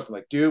about the chorus. I'm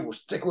like, dude, we're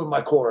sticking with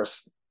my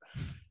chorus.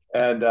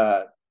 And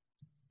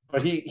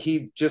but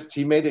he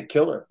made it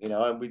killer,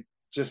 and we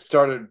just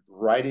started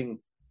writing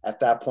at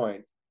that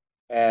point.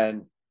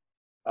 And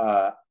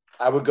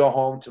I would go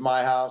home to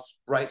my house,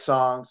 write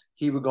songs.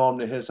 He would go home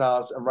to his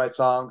house and write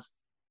songs.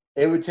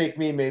 It would take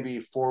me maybe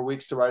 4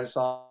 weeks to write a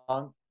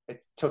song.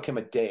 It took him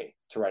a day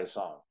to write a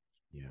song.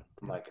 Yeah.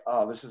 I'm like,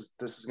 oh, this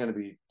is going to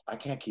be, I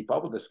can't keep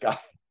up with this guy.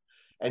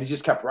 And he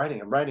just kept writing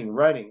and writing and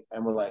writing.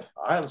 And we're like,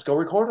 all right, let's go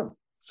record him.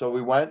 So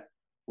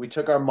we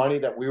took our money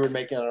that we were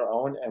making on our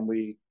own, and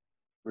we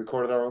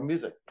recorded our own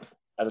music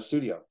at a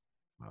studio.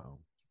 Wow.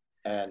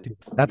 And dude,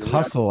 that's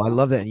hustle. I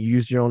love that. You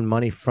use your own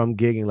money from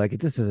gigging. Like,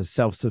 this is a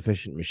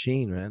self-sufficient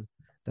machine, man.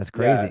 That's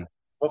crazy. Yeah.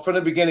 Well, from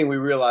the beginning, we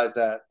realized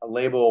that a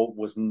label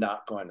was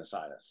not going to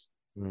sign us.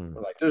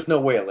 We're like, there's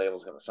no way a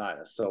label's going to sign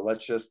us. So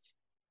let's just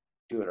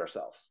do it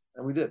ourselves.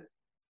 And we did.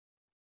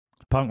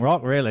 Punk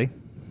rock, really.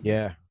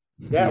 Yeah.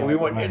 Yeah, we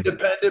went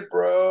independent,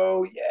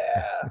 bro.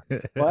 Yeah.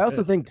 Well, I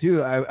also think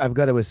too, I've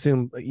got to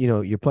assume,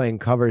 you're playing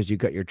covers, you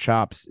got your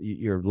chops,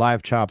 your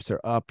live chops are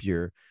up,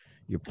 your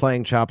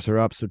playing chops are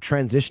up. So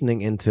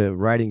transitioning into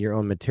writing your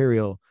own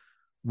material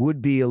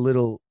would be a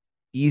little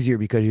easier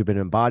because you've been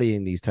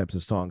embodying these types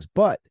of songs.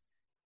 But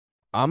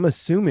I'm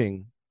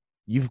assuming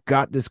you've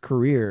got this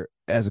career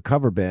as a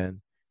cover band.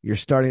 You're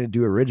starting to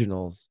do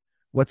originals.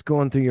 What's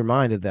going through your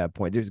mind at that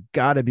point? There's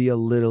got to be a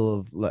little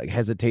of like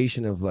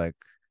hesitation of like,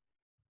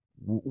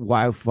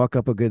 why fuck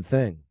up a good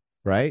thing,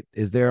 right?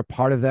 Is there a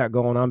part of that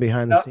going on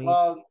behind the scenes?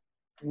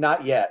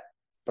 not yet,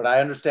 but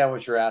I understand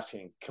what you're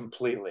asking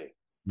completely.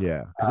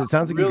 Yeah, because it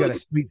sounds like really, you got a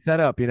sweet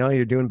setup. You know,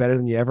 you're doing better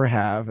than you ever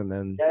have, and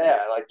then yeah,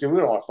 like, dude, we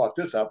don't want to fuck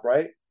this up,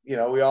 right? You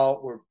know,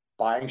 we're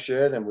buying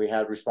shit, and we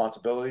had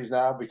responsibilities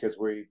now because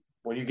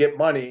when you get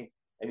money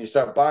and you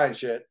start buying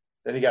shit,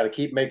 then you got to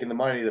keep making the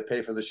money to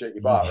pay for the shit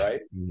you bought,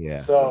 right? yeah.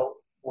 So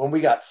when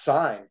we got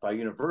signed by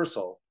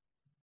Universal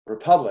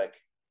Republic,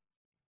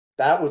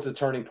 that was the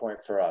turning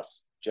point for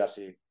us,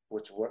 Jesse.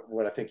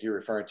 What I think you're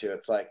referring to.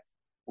 It's like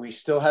we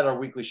still had our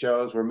weekly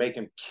shows. We're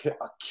making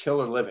a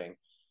killer living.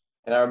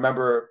 And I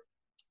remember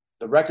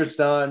the record's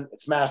done,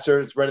 it's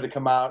mastered, it's ready to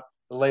come out.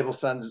 The label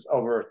sends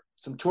over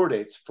some tour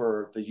dates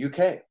for the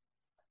UK.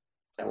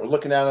 And we're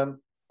looking at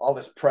them, all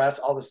this press,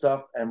 all this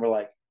stuff. And we're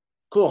like,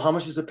 cool, how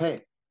much does it pay?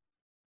 And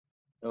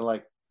they're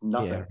like,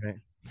 nothing. Yeah, right.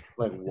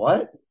 Like,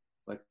 what?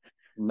 Like,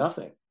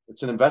 nothing.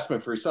 It's an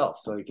investment for yourself.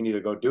 So you can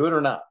either go do it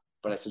or not.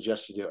 But I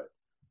suggest you do it.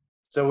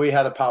 So we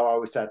had a powwow.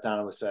 We sat down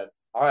and we said,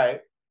 all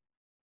right,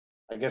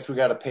 I guess we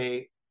got to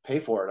pay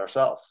for it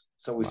ourselves.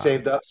 So we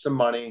saved up some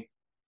money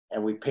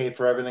and we paid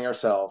for everything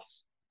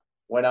ourselves,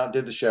 went out and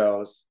did the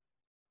shows.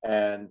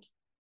 And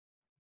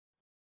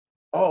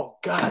oh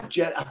God,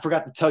 Jet, I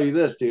forgot to tell you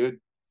this, dude.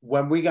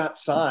 When we got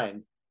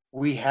signed,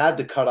 we had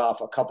to cut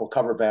off a couple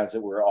cover bands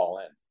that we were all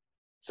in.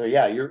 So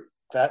yeah,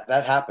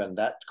 that happened.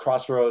 That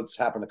crossroads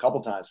happened a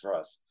couple times for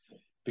us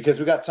because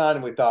we got signed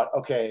and we thought,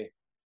 okay,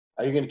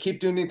 are you going to keep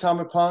doing the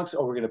Atomic Punks,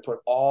 or we're going to put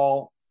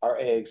all our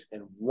eggs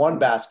in one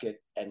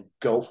basket and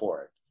go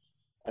for it?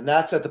 And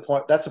that's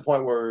the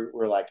point where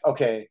we're like,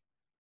 okay,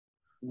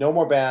 no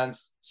more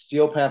bands,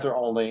 Steel Panther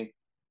only.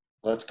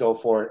 Let's go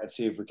for it and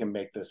see if we can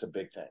make this a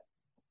big thing.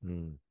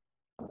 Mm.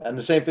 And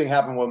the same thing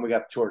happened when we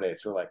got tour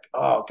dates. We're like,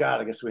 oh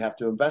God, I guess we have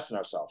to invest in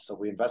ourselves. So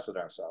we invested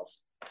in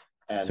ourselves.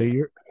 And so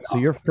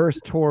your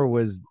first tour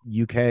was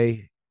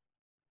UK,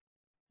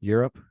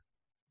 Europe?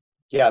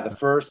 Yeah, the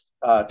first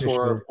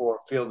tour for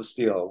Field of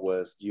Steel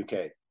was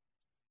UK.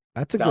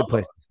 That's a good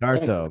place to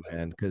start, though,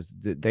 man, because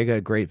they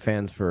got great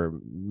fans for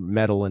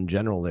metal in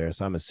general there.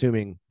 So I'm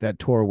assuming that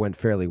tour went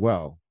fairly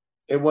well.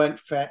 It went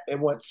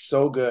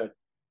so good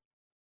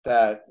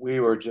that we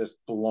were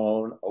just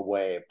blown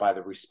away by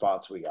the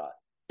response we got.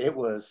 It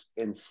was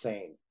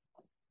insane.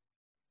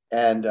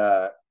 And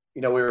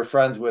we were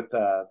friends with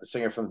the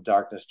singer from The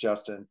Darkness,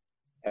 Justin,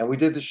 and we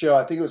did the show.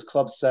 I think it was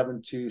Club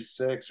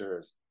 726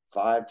 or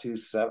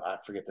 527. I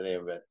forget the name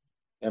of it.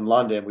 In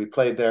London, we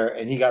played there,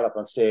 and he got up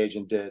on stage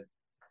and did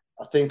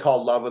a thing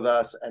called Love With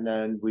Us. And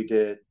then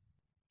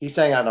he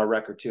sang on our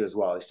record too as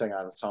well. He sang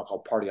on a song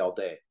called Party All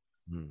Day.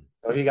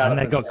 So he got and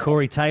they got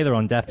Corey Taylor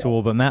on Death to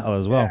All But Metal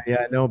as well.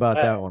 Yeah, I know about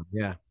that one.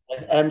 Yeah.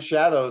 And M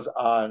Shadows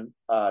on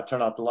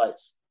Turn Out the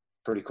Lights.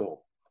 Pretty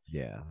cool.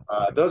 Yeah.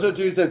 Those are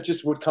dudes that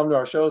just would come to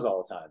our shows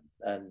all the time.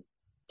 And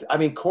I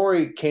mean,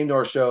 Corey came to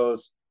our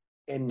shows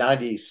in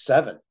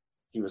 97.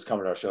 He was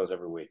coming to our shows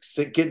every week,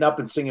 getting up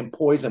and singing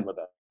Poison with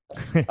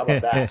us. How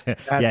about that?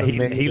 Yeah,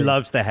 he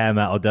loves the hair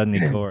metal, doesn't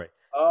he, Corey?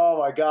 Oh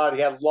my God, he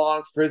had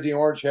long frizzy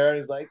orange hair, and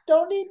he's like,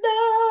 "Don't need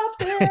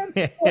nothing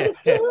but a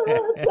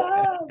good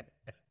time."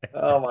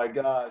 Oh my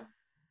God,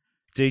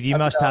 dude, you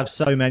must have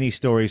so many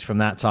stories from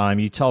that time.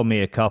 You told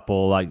me a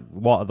couple. Like,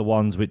 what are the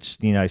ones which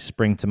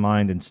spring to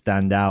mind and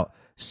stand out?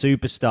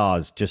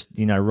 Superstars, just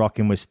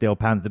rocking with Steel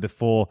Panther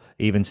before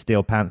even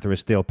Steel Panther is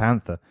Steel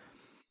Panther.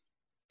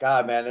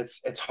 God, man,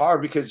 it's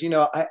hard because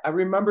I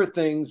remember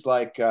things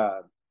like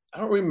I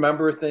don't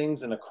remember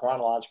things in a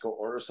chronological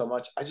order so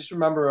much. I just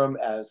remember them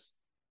as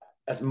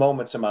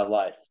moments in my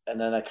life, and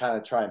then I kind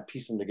of try and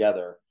piece them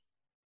together.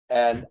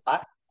 And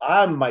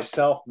I'm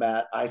myself,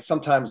 Matt. I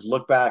sometimes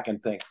look back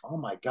and think, "Oh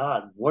my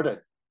God, what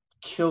a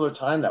killer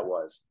time that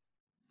was,"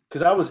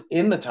 because I was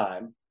in the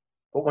time.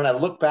 But when I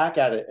look back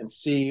at it and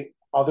see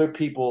other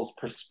people's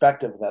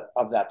perspective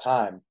of that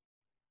time,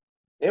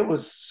 it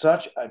was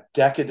such a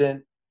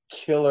decadent,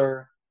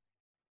 killer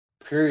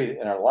period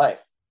in our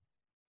life.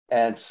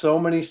 And so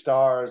many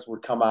stars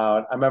would come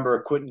out. I remember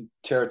Quentin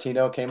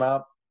Tarantino came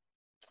out,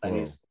 and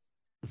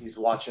he's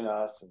watching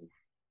us, and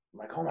I'm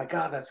like, "Oh my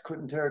God, that's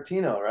Quentin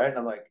Tarantino, right?" And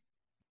I'm like,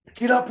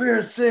 "Get up here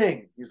and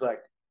sing." He's like,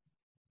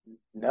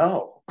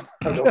 "No."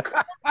 I go,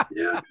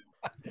 "Yeah."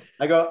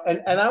 I go,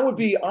 and I would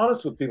be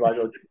honest with people. I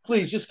go,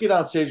 "Please just get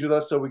on stage with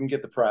us so we can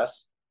get the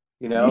press,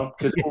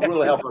 because it will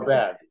really help our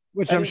band."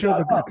 Which And I'm sure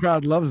the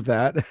crowd loves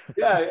that.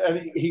 Yeah, and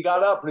he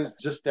got up and he's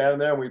just standing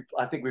there. And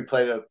I think we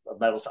played a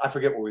metal. I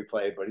forget what we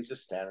played, but he's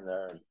just standing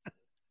there.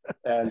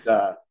 And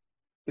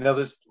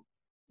there's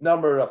a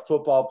number of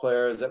football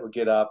players that would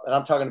get up, and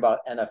I'm talking about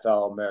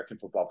NFL, American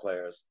football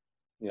players.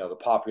 The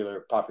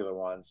popular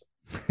ones.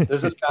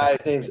 There's this guy.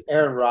 His name's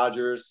Aaron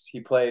Rodgers. He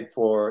plays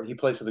for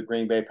the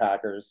Green Bay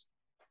Packers.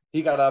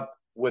 He got up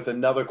with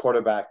another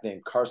quarterback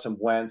named Carson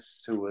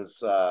Wentz, who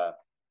was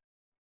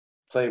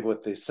played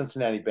with the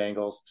Cincinnati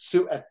Bengals.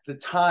 So at the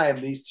time,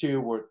 these two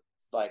were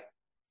like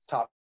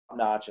top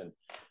notch, and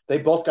they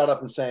both got up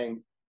and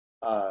sang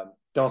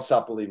 "Don't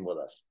Stop Believing" with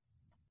us.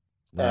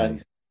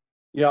 Nice.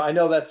 And I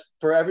know that's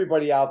for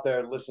everybody out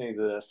there listening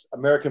to this.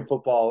 American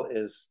football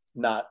is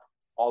not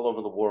all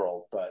over the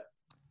world, but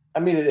I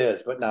mean, it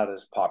is, but not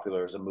as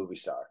popular as a movie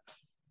star.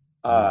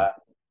 But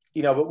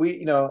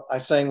I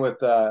sang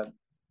with, oh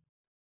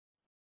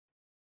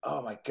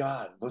my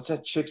God, what's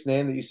that chick's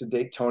name that used to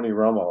date Tony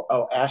Romo?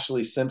 Oh,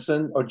 Ashley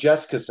Simpson or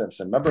Jessica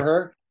Simpson. Remember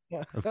her?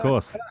 Of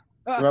course.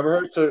 Remember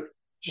her? So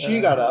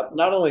she got up,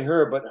 not only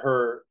her, but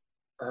her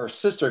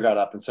sister got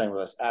up and sang with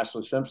us,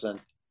 Ashley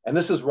Simpson. And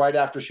this is right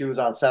after she was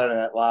on Saturday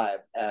Night Live.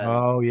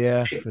 And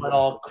it went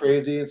all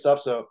crazy and stuff.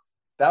 So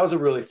that was a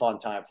really fun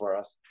time for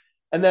us.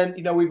 And then,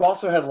 we've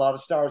also had a lot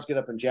of stars get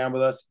up and jam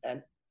with us,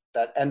 and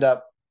that end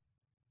up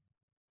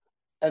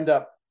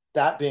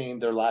that being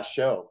their last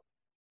show.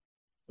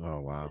 Oh,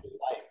 wow.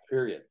 Life,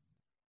 period.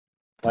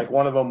 Like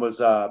one of them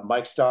was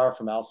Mike Starr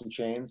from Alice in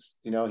Chains.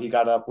 He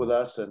got up with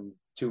us, and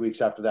 2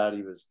 weeks after that,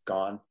 he was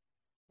gone.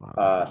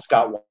 Wow.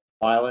 Scott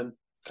Weiland,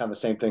 kind of the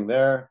same thing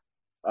there.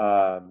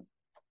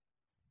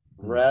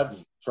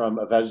 Rev from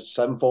Avenged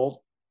Sevenfold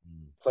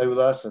played with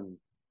us, and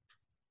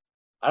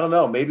I don't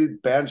know, maybe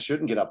bands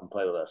shouldn't get up and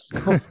play with us.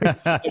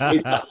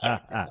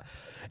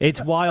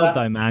 It's wild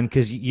though, man,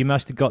 because you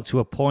must have got to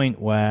a point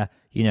where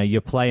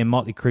you're playing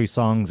Motley Crue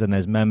songs and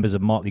there's members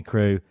of Motley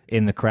Crue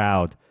in the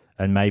crowd,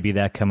 and maybe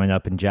they're coming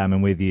up and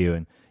jamming with you,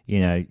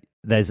 and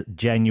there's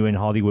genuine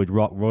Hollywood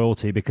rock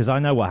royalty, because I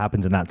know what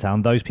happens in that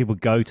town. Those people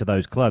go to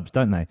those clubs,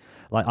 don't they?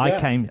 Like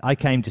I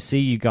came to see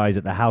you guys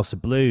at the House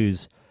of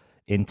Blues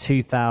in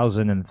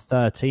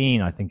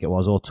 2013, I think it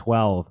was, or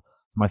 12.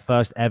 My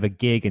first ever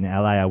gig in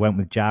LA. I went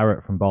with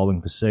Jarrett from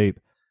Bowling for Soup,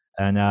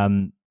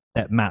 and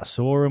that Matt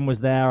Sorum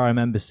was there. I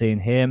remember seeing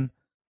him.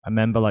 I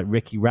remember like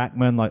Ricky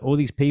Rackman, like all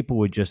these people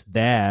were just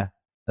there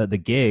at the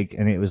gig,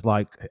 and it was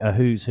like a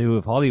who's who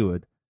of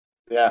Hollywood.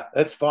 Yeah,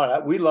 it's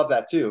fun. We love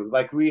that too.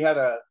 Like we had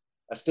a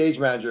stage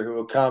manager who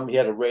would come. He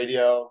had a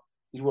radio.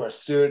 He'd wear a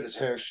suit, his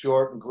hair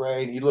short and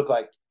gray, and he looked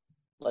like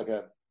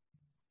a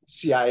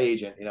CIA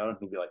agent, and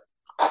he'd be like,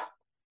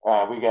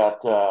 we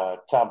got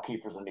Tom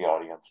Kiefer's in the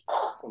audience.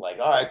 I'm like,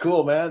 all right,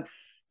 cool, man.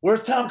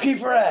 Where's Tom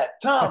Kiefer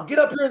at? Tom, get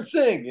up here and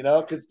sing,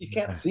 because you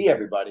can't see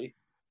everybody.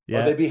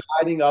 Yeah. Or they'd be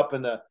hiding up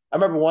in the. I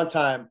remember one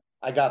time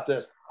I got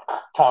this.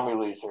 Tommy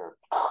Lee's here.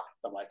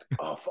 I'm like,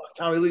 oh fuck,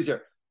 Tommy Lee's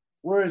here.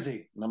 Where is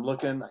he? And I'm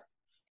looking,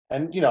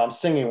 and I'm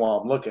singing while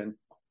I'm looking,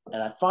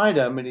 and I find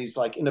him, and he's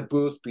like in a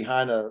booth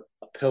behind a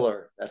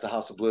pillar at the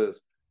House of Blues,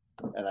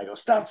 and I go,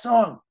 stop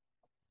song,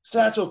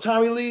 Satchel,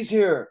 Tommy Lee's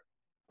here.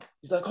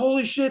 He's like,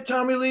 holy shit,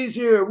 Tommy Lee's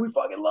here. We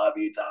fucking love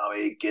you,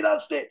 Tommy. Get on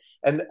stage.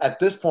 And at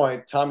this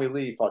point, Tommy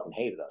Lee fucking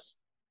hated us.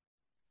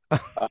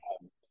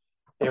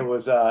 It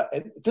was,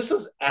 this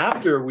was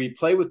after we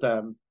played with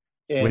them.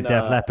 With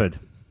Def Leppard.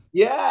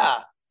 Yeah.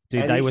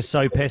 Dude, they were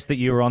so pissed that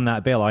you were on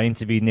that bill. I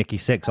interviewed Nikki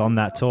Sixx on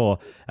that tour,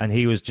 and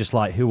he was just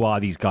like, who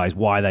are these guys?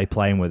 Why are they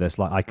playing with us?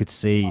 Like, I could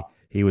see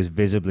he was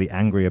visibly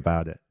angry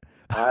about it.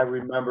 I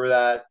remember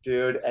that,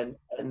 dude. And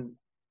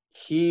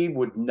he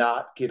would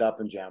not get up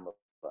and jam with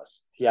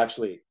us. He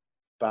actually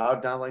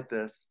bowed down like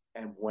this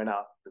and went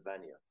out the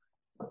venue.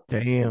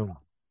 Damn.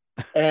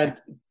 And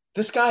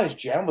this guy has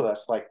jammed with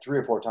us like 3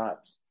 or 4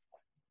 times.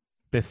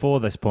 Before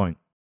this point.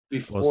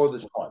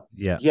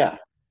 Yeah. Yeah.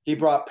 He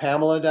brought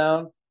Pamela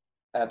down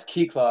at the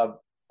Key Club,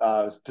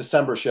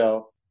 December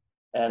show.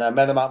 And I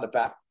met him out in the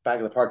back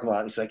of the parking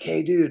lot. He's like,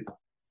 hey, dude,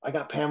 I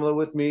got Pamela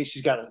with me.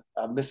 She's got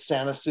a Miss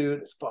Santa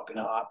suit. It's fucking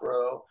hot,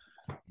 bro.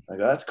 I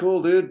go, that's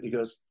cool, dude. He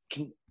goes,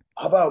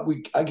 how about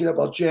I get up,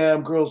 I'll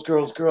jam, girls,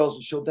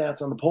 and she'll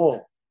dance on the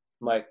pole.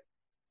 I'm like,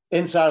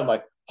 inside, I'm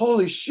like,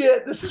 holy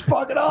shit, this is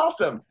fucking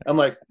awesome. I'm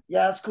like,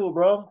 yeah, that's cool,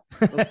 bro.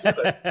 Let's do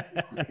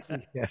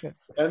it. Yeah.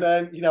 And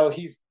then,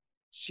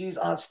 she's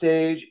on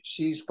stage.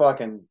 She's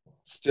fucking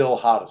still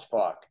hot as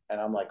fuck.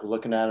 And I'm like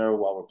looking at her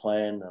while we're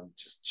playing. I'm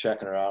just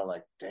checking her out. I'm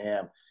like,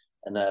 damn.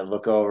 And then I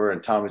look over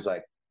and Tommy's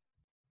like,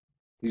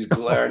 he's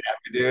glaring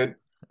at me, dude.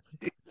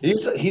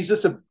 He's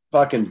just a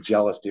fucking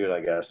jealous dude, I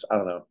guess. I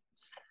don't know.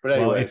 But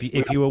anyways,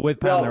 if you were with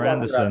Pamela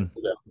Anderson,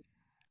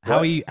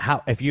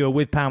 if you were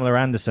with Pamela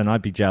Anderson,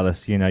 I'd be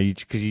jealous,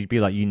 because you'd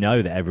be like,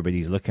 that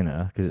everybody's looking at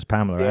her because it's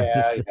Pamela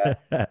Anderson.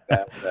 Yeah,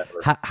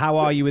 how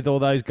are you with all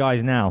those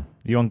guys now?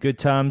 Are you on good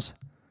terms?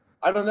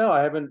 I don't know.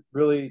 I haven't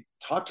really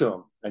talked to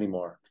them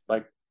anymore.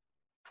 Like,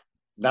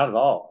 not at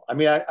all. I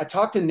mean, I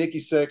talked to Nikki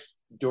Sixx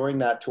during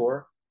that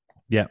tour.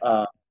 Yeah.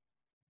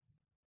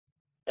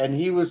 And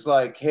he was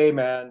like, hey,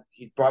 man,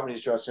 he brought me to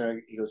his dressing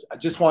room. He goes, I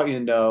just want you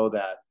to know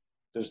that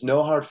there's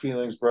no hard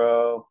feelings,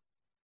 bro.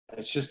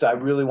 It's just I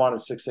really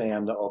wanted 6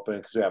 a.m. to open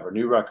because we have our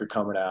new record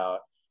coming out.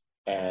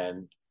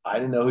 And I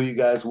didn't know who you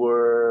guys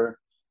were.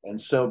 And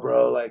so,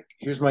 bro, like,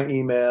 here's my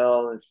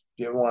email. If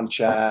you ever want to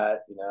chat,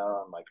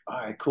 I'm like, all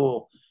right,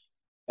 cool.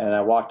 And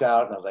I walked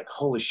out and I was like,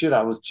 holy shit,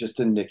 I was just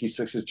in Nikki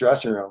Sixx's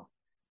dressing room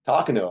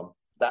talking to him.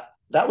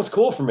 That was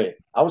cool for me.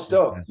 I was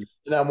stoked.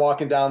 And I'm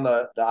walking down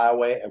the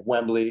aisleway at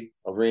Wembley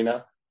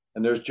Arena,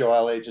 and there's Joe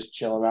Elliott just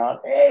chilling out.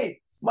 Hey,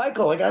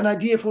 Michael, I got an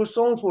idea for a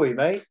song for you,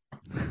 mate.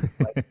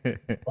 Like,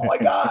 oh my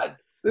God.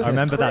 I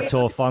remember that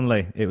tour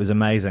fondly. It was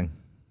amazing.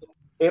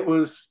 It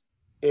was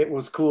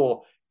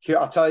cool. Here,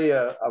 I'll tell you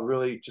a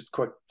really just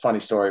quick funny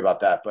story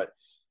about that. But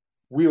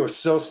we were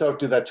so stoked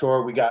to that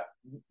tour.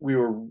 We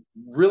were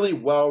really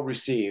well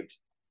received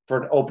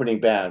for an opening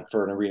band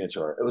for an arena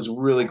tour. It was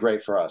really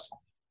great for us.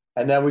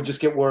 And then we just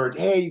get word,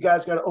 hey, you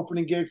guys got an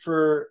opening gig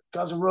for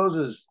Guns N'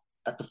 Roses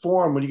at the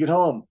Forum when you get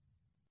home.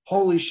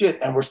 Holy shit.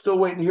 And we're still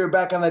waiting to hear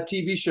back on that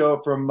TV show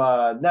from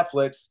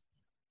Netflix.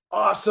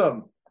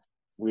 Awesome.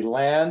 We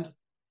land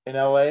in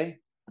LA.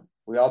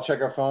 We all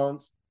check our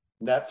phones.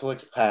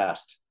 Netflix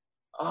passed.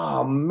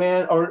 Oh,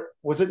 man. Or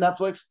was it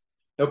Netflix?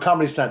 No,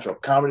 Comedy Central.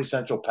 Comedy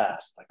Central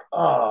passed. Like,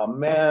 oh,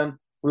 man.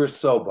 We were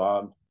so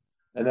bummed.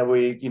 And then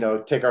we,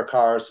 take our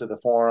cars to the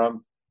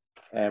Forum,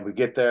 and we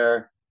get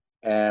there,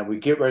 and we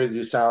get ready to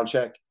do sound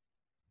check,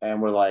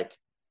 and we're like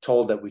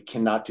told that we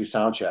cannot do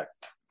sound check.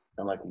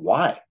 I'm like,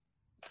 why?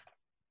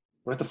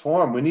 We're at the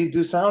Forum. We need to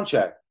do sound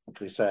check.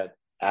 They said,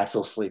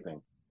 Axl's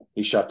sleeping.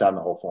 He shut down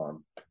the whole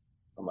Forum.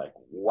 I'm like,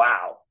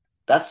 wow,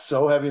 that's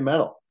so heavy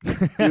metal.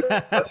 Dude,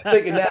 let's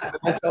take a nap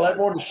and tell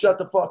everyone to shut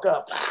the fuck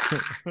up.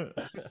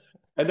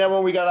 And then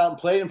when we got out and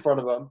played in front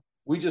of them,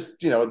 we just,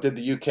 did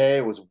the UK.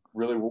 It was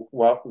really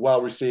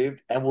well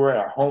received. And we're in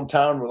our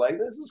hometown. We're like,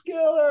 this is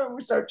killer. And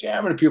we start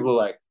jamming, and people are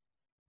like,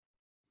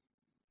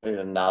 they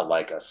did not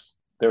like us.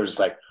 They were just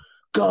like,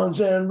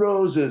 Guns N'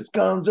 Roses,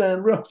 Guns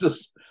N'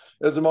 Roses.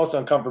 It was the most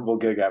uncomfortable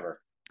gig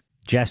ever.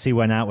 Jesse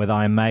went out with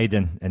Iron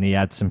Maiden, and he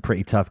had some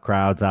pretty tough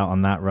crowds out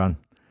on that run.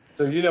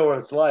 So you know what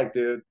it's like,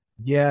 dude.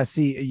 Yeah,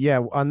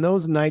 on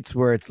those nights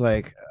where it's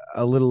like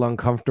a little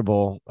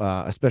uncomfortable,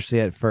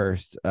 especially at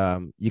first,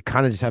 you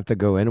kind of just have to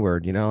go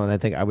inward, and I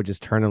think I would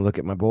just turn and look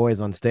at my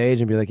boys on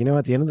stage and be like,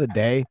 at the end of the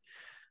day,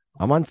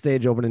 I'm on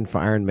stage opening for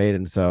Iron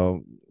Maiden,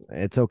 so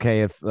it's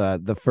okay if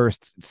the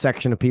first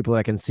section of people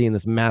I can see in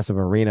this massive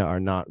arena are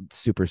not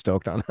super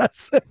stoked on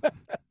us.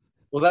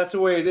 Well, that's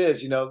the way it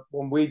is.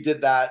 When we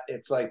did that,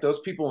 it's like those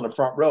people in the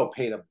front row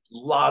paid a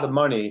lot of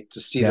money to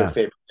see their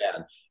favorite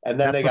band. And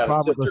then they got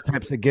problem with those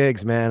types of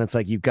gigs, man. It's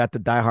like you've got the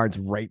diehards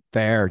right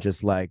there,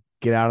 just like,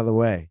 get out of the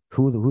way.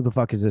 Who the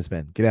fuck is this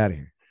band? Get out of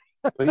here.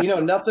 But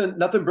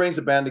nothing brings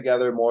a band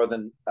together more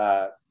than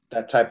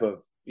that type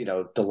of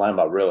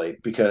dilemma, really,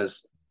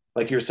 because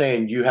like you're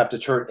saying, you have to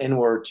turn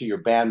inward to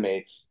your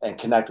bandmates and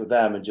connect with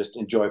them and just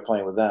enjoy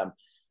playing with them.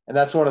 And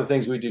that's one of the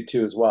things we do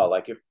too as well.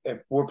 Like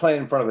if we're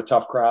playing in front of a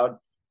tough crowd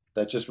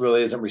that just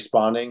really isn't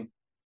responding,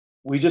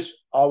 we just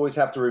always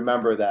have to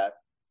remember that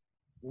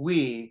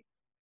we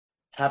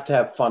have to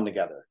have fun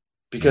together,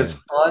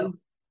 because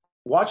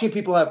watching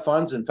people have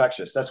fun is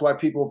infectious. That's why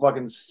people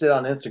fucking sit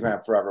on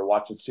Instagram forever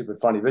watching stupid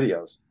funny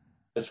videos.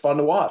 It's fun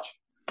to watch.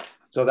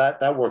 So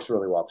that works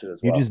really well too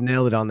as well. You just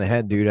nailed it on the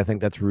head, dude. I think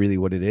that's really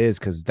what it is,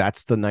 because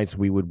that's the nights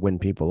we would win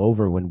people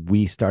over, when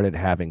we started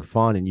having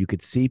fun, and you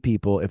could see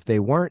people, if they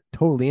weren't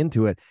totally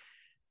into it,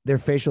 their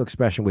facial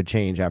expression would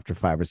change after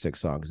 5 or 6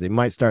 songs. They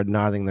might start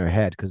nodding their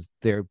head because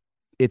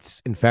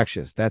it's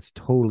infectious. That's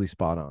totally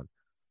spot on.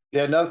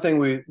 Yeah, another thing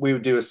we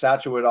would do is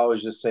Satchel would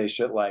always just say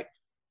shit like,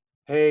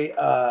 hey,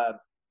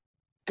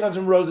 Guns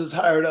N' Roses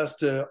hired us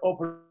to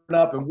open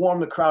up and warm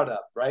the crowd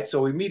up, right?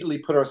 So we immediately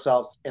put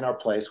ourselves in our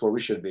place where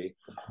we should be.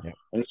 Yeah.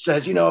 And he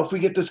says, if we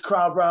get this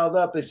crowd riled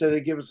up, they say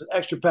they give us an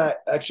extra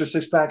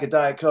 6-pack of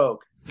Diet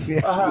Coke.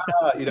 Yeah.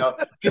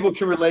 People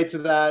can relate to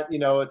that.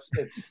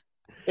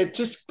 It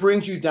just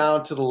brings you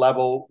down to the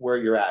level where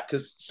you're at.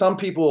 Because some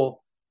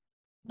people,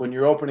 when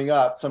you're opening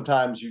up,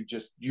 sometimes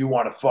you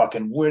want to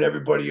fucking win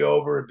everybody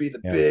over and be the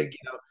big,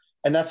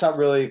 and that's not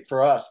really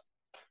for us.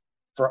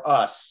 For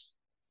us,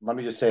 let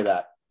me just say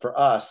that for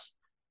us,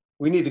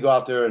 we need to go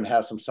out there and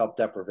have some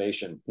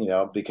self-deprivation,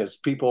 because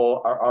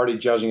people are already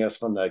judging us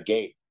from the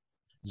gate.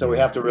 So we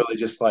have to really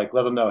just like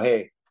let them know,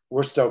 hey,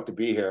 we're stoked to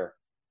be here,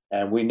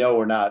 and we know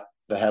we're not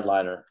the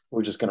headliner.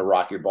 We're just going to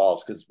rock your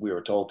balls because we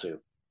were told to.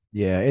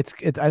 Yeah, it's.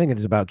 I think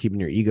it's about keeping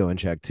your ego in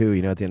check too.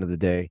 At the end of the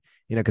day,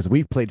 because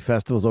we've played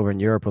festivals over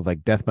in Europe with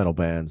like death metal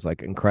bands,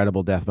 like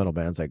incredible death metal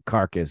bands, like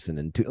Carcass,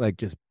 and like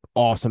just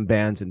awesome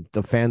bands, and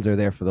the fans are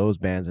there for those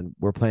bands, and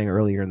we're playing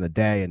earlier in the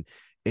day, and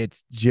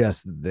it's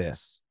just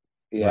this.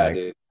 Yeah,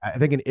 dude. I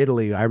think in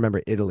Italy, I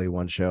remember Italy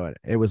one show, and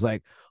it was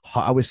like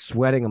I was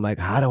sweating. I'm like,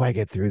 how do I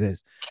get through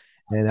this?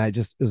 And I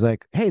just was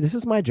like, hey, this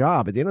is my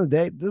job. At the end of the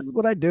day, this is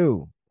what I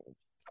do.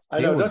 I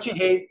know. Don't you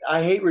hate?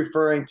 I hate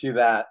referring to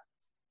that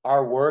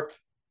our work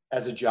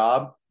as a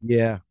job.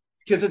 Yeah.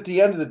 Because at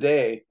the end of the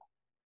day,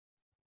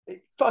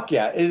 fuck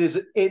yeah, it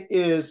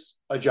is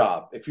a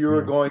job. If you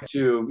were going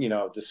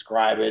to,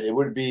 describe it, it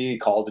would be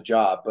called a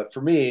job. But for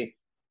me,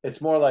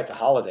 it's more like a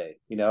holiday,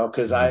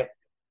 because it's I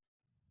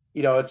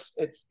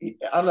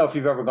don't know if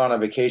you've ever gone on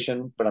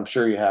vacation, but I'm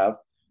sure you have.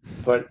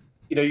 But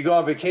you go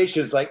on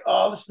vacation, it's like,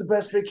 oh, this is the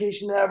best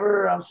vacation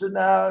ever. I'm sitting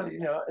out,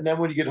 and then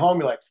when you get home,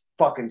 you're like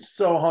fucking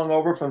so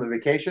hungover from the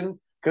vacation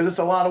because it's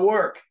a lot of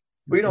work.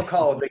 We don't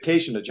call a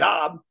vacation a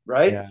job,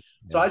 right? Yeah.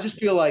 So I just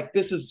feel like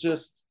this is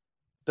just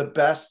the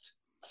best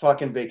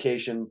fucking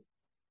vacation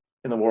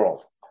in the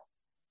world.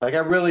 Like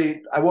I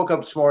woke up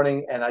this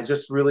morning and I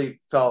just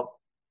really felt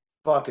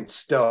fucking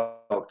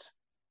stoked.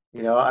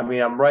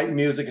 I'm writing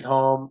music at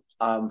home.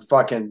 I'm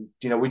fucking,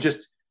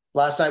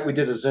 last night we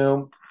did a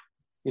Zoom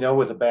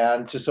with a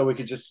band, just so we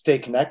could just stay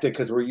connected,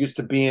 because we're used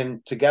to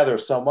being together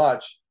so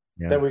much.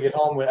 Then we get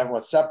home,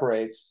 everyone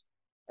separates,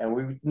 and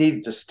we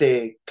need to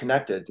stay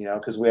connected,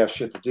 because we have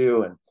shit to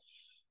do. And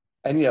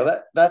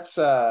that's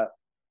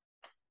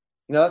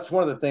that's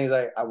one of the things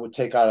I would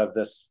take out of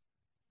this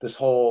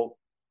whole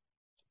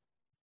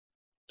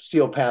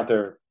Steel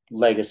Panther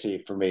legacy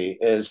for me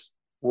is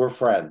we're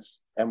friends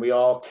and we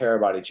all care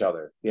about each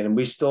other. And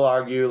we still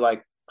argue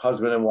like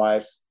husband and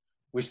wives.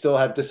 We still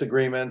have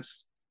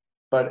disagreements,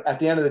 but at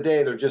the end of the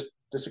day, they're just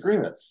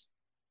disagreements.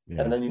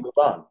 Yeah. And then you move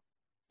on.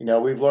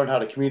 We've learned how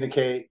to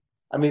communicate.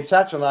 I mean,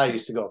 Satchel and I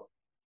used to go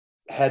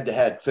head to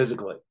head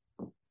physically,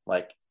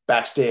 like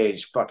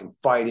backstage, fucking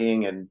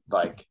fighting. And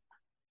like,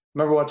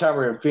 remember one time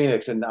we were in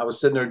Phoenix and I was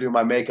sitting there doing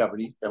my makeup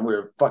and we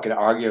were fucking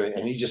arguing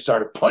and he just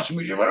started punching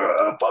me.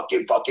 Fuck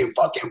you, fuck you,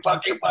 fuck you,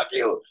 fuck you, fuck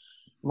you.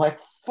 I'm like,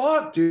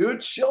 fuck,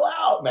 dude, chill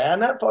out,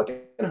 man. That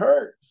fucking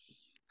hurt.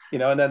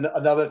 And then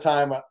another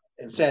time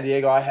in San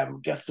Diego, I have him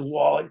against the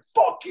wall, like,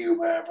 fuck you,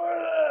 man.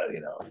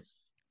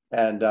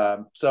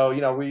 And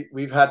so,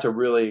 we've had to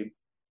really,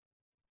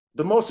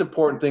 the most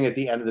important thing at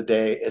the end of the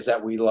day is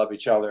that we love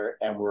each other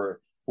and we're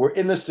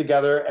in this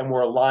together and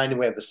we're aligned and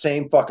we have the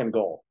same fucking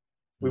goal.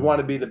 We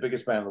want to be the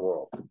biggest band in the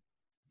world,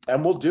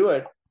 and we'll do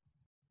it.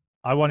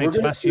 I wanted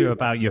to ask you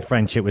about your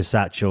friendship with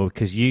Satchel,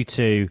 because you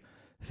two,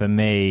 for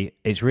me,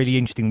 it's really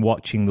interesting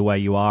watching the way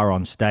you are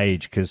on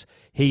stage, because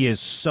he is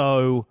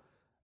so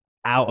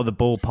out of the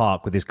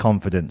ballpark with his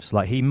confidence.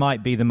 Like, he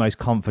might be the most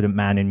confident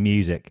man in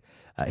music.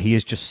 He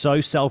is just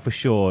so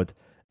self-assured,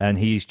 and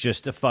he's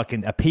just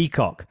a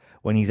peacock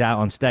when he's out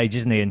on stage,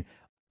 isn't he? And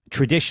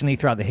traditionally,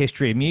 throughout the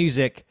history of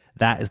music,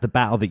 that is the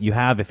battle that you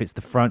have if it's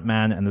the front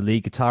man and the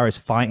lead guitarist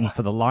fighting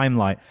for the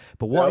limelight.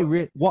 But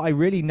what I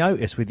really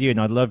noticed with you, and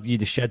I'd love you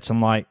to shed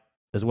some light,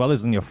 as well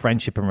as on your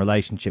friendship and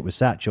relationship with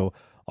Satchel,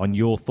 on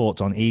your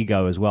thoughts on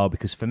ego as well.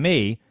 Because for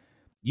me,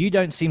 you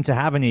don't seem to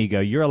have an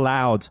ego. You're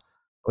allowed,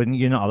 or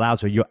you're not allowed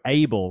to, you're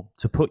able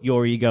to put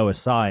your ego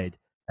aside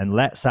and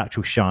let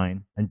Satchel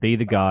shine and be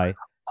the guy.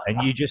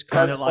 And you just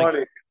kind of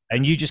like,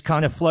 and you just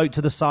kind of float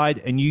to the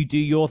side and you do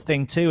your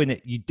thing too. And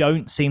you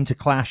don't seem to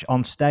clash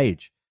on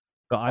stage.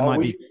 But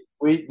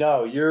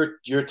no,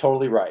 you're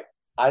totally right.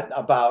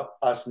 About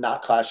us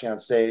not clashing on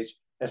stage.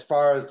 As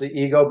far as the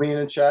ego being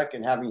in check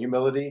and having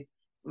humility,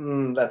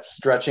 that's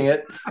stretching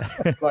it.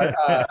 But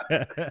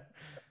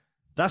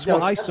that's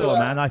what I saw,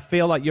 man. I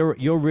feel like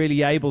you're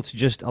really able to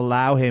just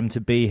allow him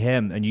to be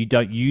him, and you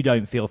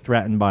don't feel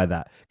threatened by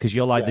that, because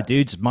you're like, the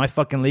dude's my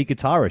fucking lead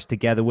guitarist.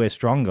 Together we're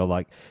stronger.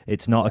 Like,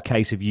 it's not a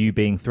case of you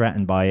being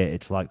threatened by it.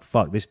 It's like,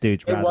 fuck, this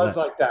dude's. It was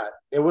like that.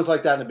 It was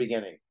like that in the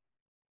beginning.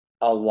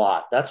 A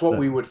lot. That's what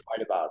we would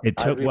fight about. It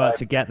took work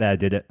to get there,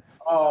 did it?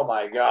 Oh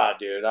my God,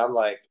 dude. I'm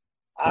like,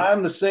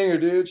 I'm the singer,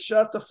 dude.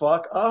 Shut the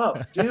fuck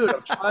up, dude.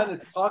 I'm trying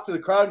to talk to the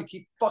crowd and you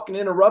keep fucking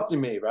interrupting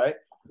me, right?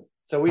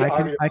 So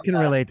I can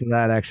relate to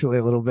that actually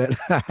a little bit.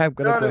 I'm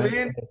gonna, you know what I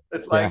mean?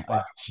 It's like,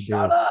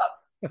 shut up.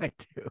 I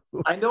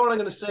do. I know what I'm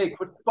gonna say.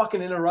 Quit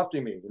fucking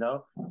interrupting me,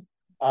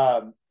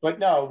 But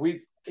no,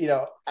 we've,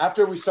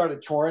 after we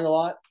started touring a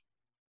lot,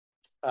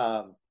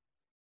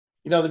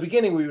 the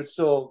beginning we would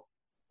still.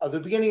 At the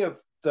beginning of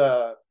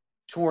the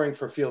touring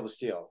for Feel the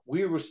Steel,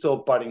 we were still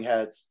butting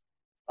heads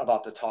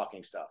about the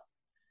talking stuff.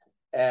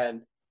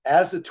 And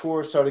as the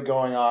tour started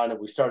going on and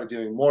we started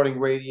doing morning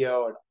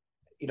radio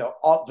and,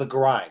 all the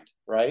grind,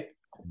 right?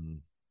 Mm.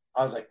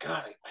 I was like,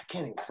 God, I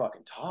can't even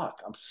fucking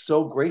talk. I'm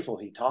so grateful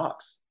he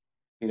talks,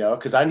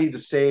 because I need to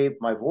save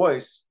my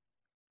voice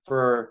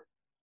for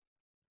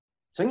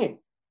singing.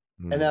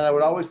 Mm. And then I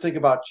would always think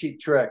about Cheap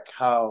Trick,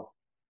 how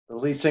the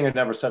lead singer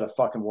never said a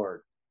fucking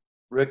word.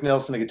 Rick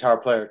Nielsen, the guitar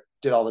player,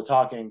 did all the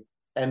talking,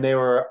 and they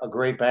were a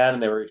great band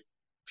and they were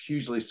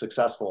hugely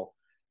successful.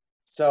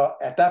 So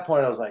at that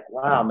point I was like,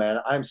 wow, man,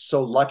 I'm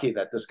so lucky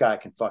that this guy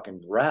can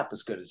fucking rap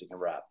as good as he can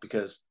rap,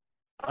 because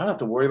I don't have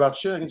to worry about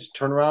shit. I can just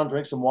turn around,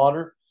 drink some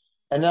water.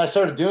 And then I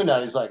started doing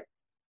that. He's like,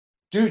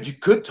 dude, you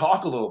could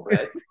talk a little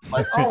bit. I'm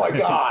like, oh my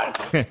God.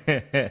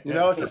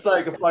 It's just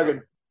like a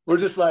fucking, we're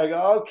just like,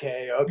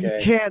 okay. You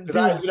can't do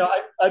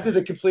I did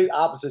the complete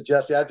opposite,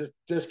 Jesse. I just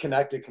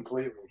disconnected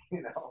completely,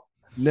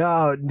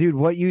 No, dude,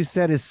 what you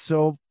said is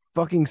so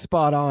fucking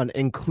spot on,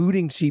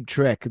 including Cheap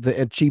Trick,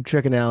 the Cheap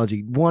Trick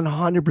analogy,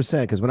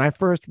 100%. Because when I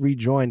first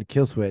rejoined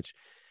Killswitch,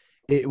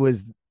 it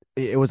was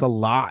a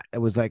lot. It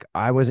was like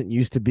I wasn't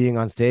used to being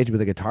on stage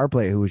with a guitar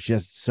player who was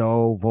just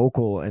so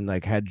vocal and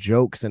like had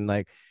jokes and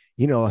like,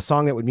 a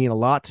song that would mean a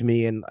lot to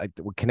me and I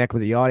would connect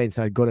with the audience.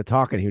 I'd go to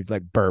talk and he would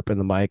like burp in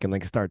the mic and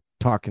like start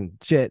talking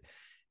shit.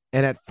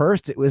 And at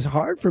first it was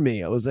hard for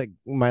me. I was like,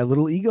 my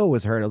little ego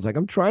was hurt. I was like,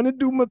 I'm trying to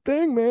do my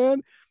thing,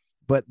 man.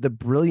 But the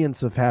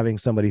brilliance of having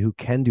somebody who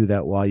can do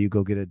that while you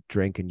go get a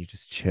drink and you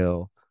just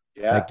chill.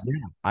 Yeah.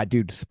 I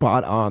do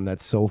spot on.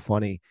 That's so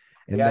funny.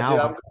 And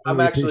now dude, I'm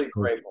actually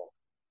grateful.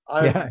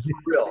 I'm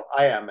real.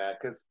 I am, man.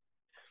 Because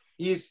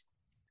he's,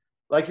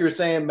 like you were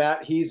saying,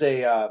 Matt, he's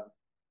a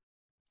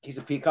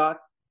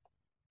peacock.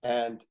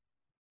 And,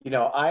 you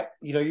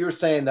were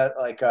saying that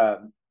like,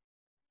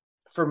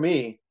 for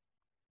me,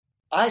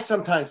 I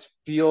sometimes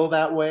feel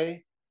that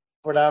way,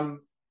 but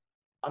I'm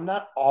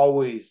not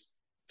always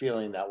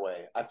feeling that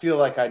way. I feel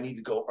like I need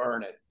to go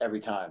earn it every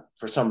time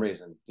for some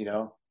reason, you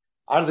know.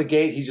 Out of the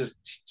gate, he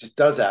just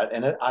does that,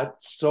 and I'm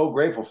so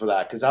grateful for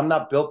that because I'm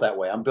not built that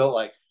way. I'm built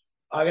like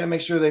I got to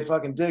make sure they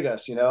fucking dig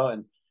us, you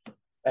know,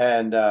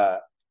 and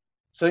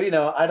so you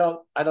know,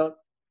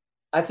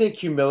 I think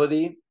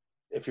humility.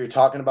 If you're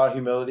talking about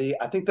humility,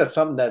 I think that's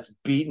something that's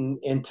beaten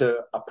into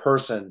a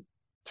person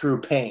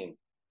through pain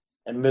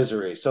and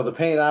misery. So the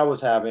pain I was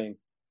having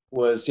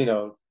was, you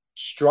know,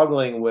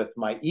 struggling with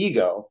my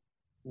ego,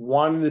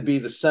 wanting to be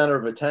the center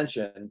of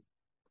attention.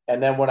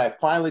 And then when I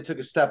finally took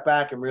a step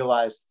back and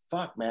realized,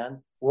 fuck,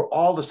 man, we're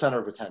all the center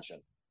of attention.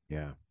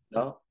 Yeah.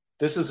 No,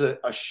 this is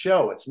a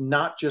show. It's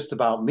not just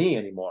about me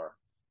anymore.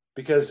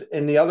 Because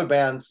in the other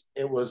bands,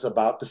 it was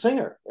about the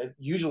singer. It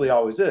usually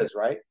always is,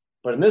 right?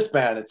 But in this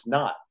band, it's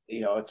not. You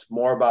know, it's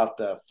more about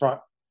the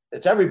front.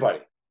 It's everybody.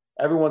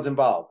 Everyone's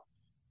involved.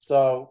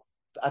 So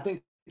I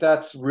think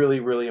that's really,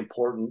 really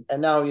important.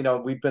 And now, you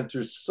know, we've been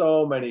through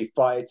so many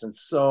fights and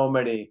so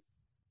many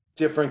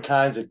different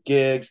kinds of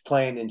gigs,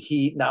 playing in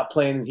heat, not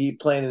playing in heat,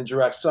 playing in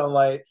direct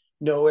sunlight,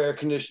 no air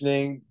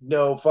conditioning,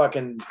 no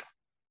fucking,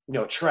 you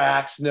know,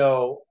 tracks,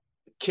 no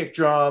kick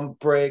drum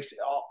breaks,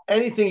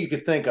 anything you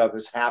could think of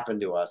has happened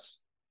to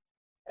us.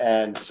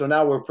 And so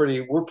now we're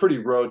pretty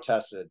road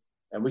tested,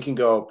 and we can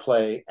go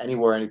play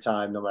anywhere,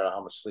 anytime, no matter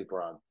how much sleep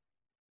we're on.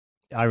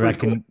 I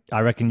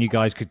reckon you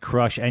guys could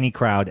crush any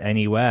crowd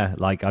anywhere.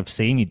 Like I've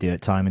seen you do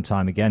it time and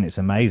time again. It's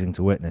amazing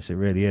to witness. It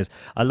really is.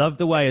 I love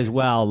the way as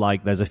well.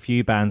 Like there's a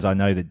few bands I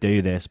know that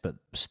do this, but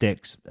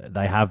Styx,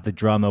 they have the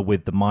drummer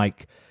with the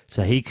mic,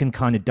 so he can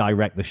kind of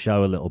direct the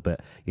show a little bit,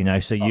 you know.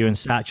 So you and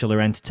Satchel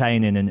are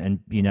entertaining and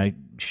you know,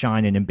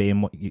 shining and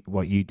being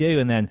what you do,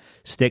 and then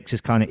Styx is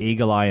kind of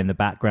eagle eye in the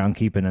background,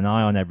 keeping an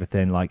eye on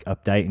everything, like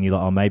updating you,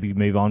 like, oh, maybe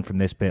move on from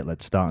this bit,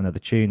 let's start another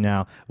tune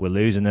now, we're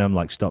losing them,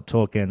 like stop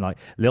talking, like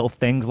little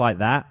things like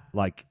that,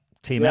 like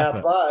team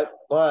effort.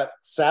 But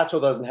Satchel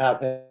doesn't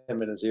have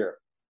him in his ear.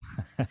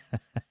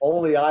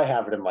 Only I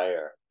have it in my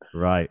ear.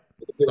 Right.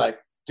 He'd be like,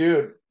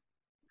 dude,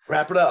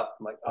 wrap it up.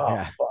 I'm like, oh,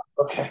 yeah. Fuck,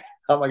 okay.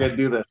 How am I going to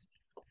do this?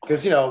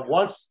 Because, you know,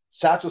 once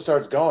Satchel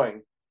starts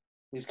going,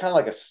 he's kind of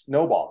like a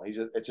snowball.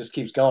 It just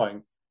keeps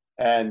going.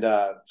 And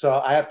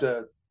so I have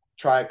to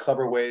try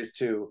clever ways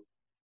to,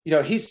 you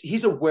know,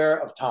 he's aware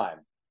of time.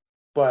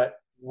 But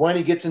when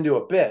he gets into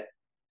a bit,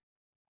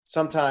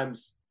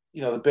 sometimes,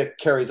 you know, the bit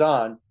carries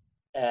on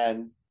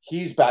and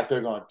he's back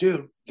there going,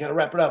 dude, you got to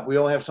wrap it up. We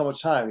only have so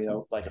much time, you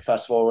know, like a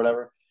festival or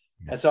whatever.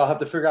 And so I'll have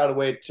to figure out a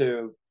way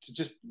to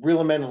just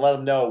reel him in and let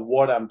him know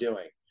what I'm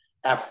doing.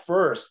 At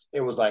first,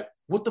 it was like,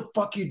 what the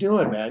fuck you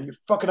doing, man? You're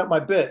fucking up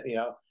my bit, you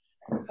know?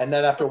 And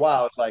then after a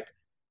while, it's like,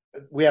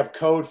 we have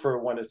code for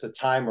when it's a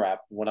time wrap,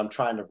 when I'm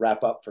trying to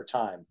wrap up for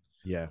time.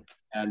 Yeah.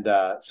 And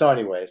so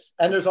anyways,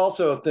 and there's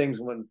also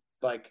things when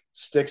like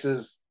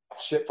Styx's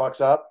shit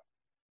fucks up,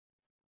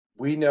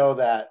 we know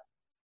that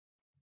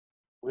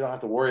we don't have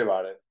to worry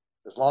about it.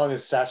 As long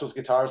as Satchel's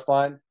guitar is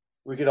fine,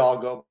 we could all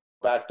go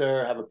back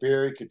there, have a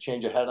beer, he could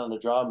change a head on the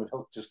drum, and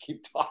he'll just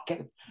keep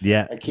talking.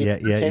 Yeah, and keep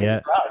entertaining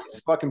the crowd.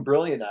 He's fucking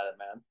brilliant at it,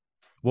 man.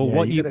 Well, yeah,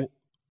 what you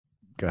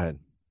go ahead.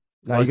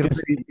 No, you're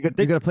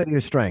gonna play to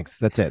your strengths.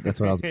 That's it.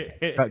 That's what I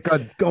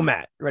was. Go,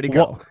 Matt. Ready,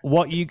 go.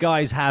 What you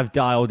guys have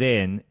dialed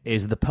in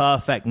is the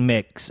perfect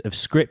mix of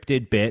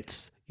scripted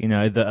bits, you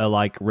know, that are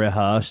like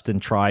rehearsed and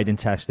tried and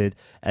tested,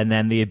 and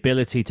then the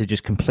ability to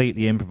just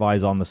completely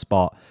improvise on the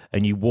spot.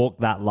 And you walk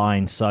that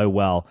line so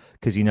well,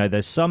 because, you know,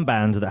 there's some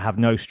bands that have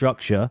no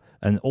structure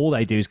and all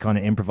they do is kind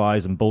of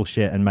improvise and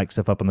bullshit and make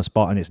stuff up on the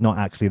spot, and it's not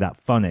actually that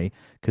funny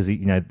because,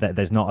 you know,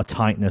 there's not a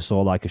tightness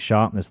or like a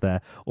sharpness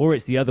there. Or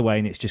it's the other way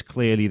and it's just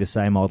clearly the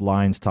same old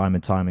lines time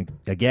and time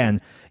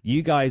again.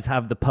 You guys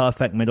have the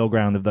perfect middle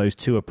ground of those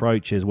two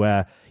approaches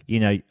where, you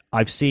know,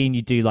 I've seen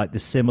you do like the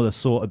similar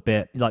sort of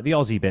bit, like the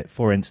Aussie bit,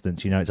 for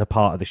instance, you know, it's a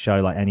part of the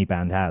show like any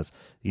band has,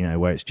 you know,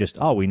 where it's just,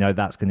 oh, we know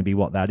that's going to be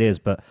what that is.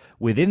 But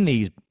within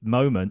these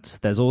moments,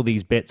 there's all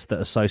these bits that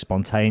are so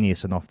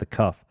spontaneous and off the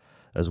cuff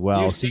as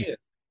well. So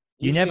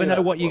you never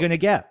know what you're going to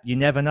get. You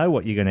never know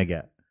what you're going to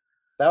get.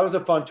 That was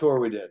a fun tour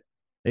we did.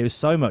 It was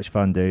so much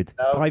fun, dude.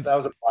 That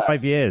was a blast.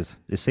 5 years.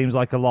 It seems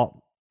like a lot,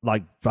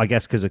 like, I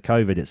guess because of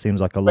COVID, it seems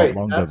like a lot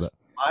longer. That's but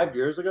 5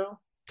 years ago?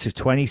 To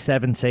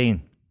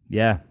 2017.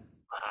 Yeah. Wow.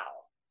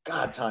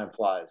 God, time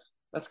flies.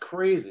 That's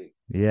crazy.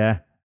 Yeah.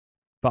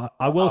 But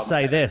I will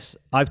say this.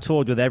 I've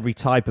toured with every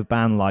type of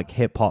band, like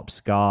hip-hop,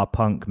 ska,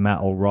 punk,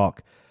 metal,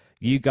 rock.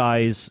 You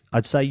guys,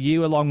 I'd say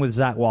you along with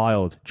Zakk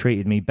Wylde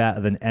treated me better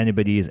than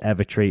anybody has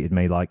ever treated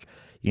me. Like,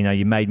 you know,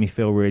 you made me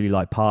feel really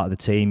like part of the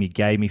team. You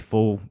gave me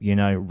full, you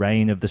know,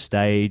 reign of the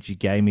stage. You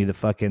gave me the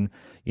fucking,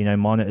 you know,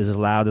 monitors as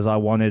loud as I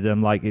wanted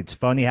them. Like, it's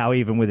funny how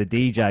even with a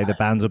DJ, the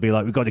bands will be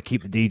like, we've got to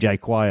keep the DJ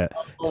quiet.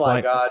 Oh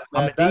my God.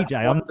 I'm a DJ.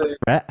 I'm not a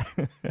threat.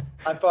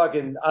 I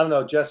don't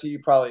know, Jesse, you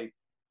probably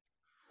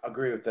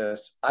agree with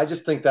this. I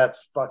just think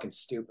that's fucking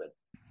stupid.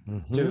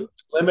 Mm-hmm. To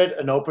limit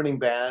an opening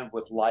band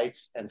with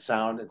lights and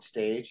sound and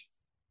stage.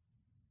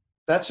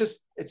 That's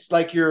just, it's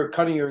like you're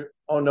cutting your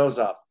own nose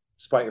off.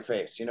 spite your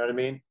face. You know what I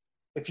mean?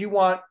 If you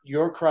want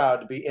your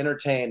crowd to be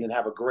entertained and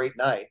have a great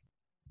night,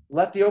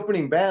 let the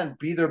opening band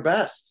be their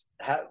best.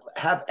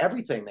 Have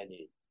everything they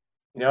need.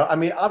 You know, I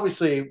mean,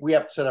 obviously we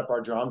have to set up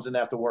our drums and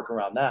have to work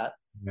around that.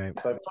 Right.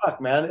 But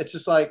fuck, man, it's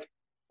just like,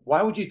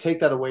 why would you take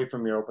that away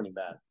from your opening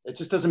band? It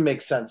just doesn't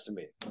make sense to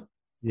me.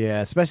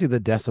 Yeah, especially the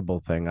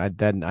decibel thing.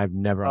 I've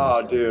never Oh,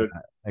 understood dude,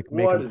 that. Like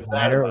make what them is that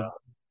quieter, about?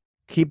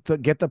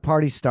 get the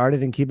party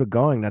started and keep it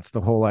going. That's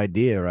the whole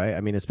idea, right?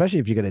 I mean, especially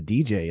if you get a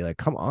DJ, like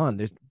come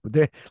on,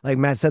 there like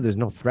Matt said, there's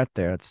no threat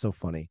there. It's so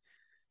funny.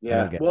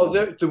 Yeah. Well,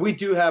 we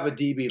do have a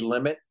dB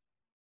limit.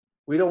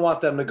 We don't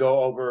want them to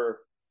go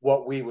over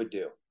what we would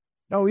do.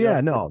 Oh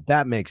yeah, no,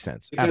 that makes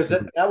sense. Because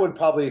that would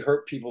probably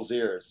hurt people's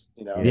ears,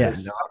 you know.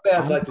 Yes. Some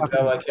bands like to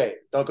go like, hey,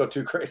 don't go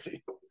too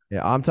crazy.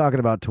 Yeah, I'm talking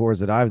about tours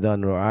that I've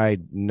done where I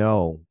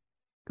know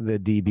the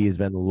dB has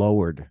been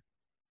lowered.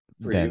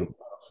 For you?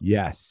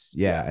 Yes,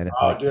 yeah. Yes. And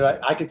oh, dude,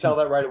 I can tell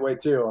that right away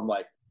too. I'm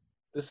like,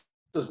 this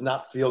does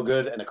not feel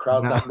good, and the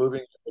crowd's not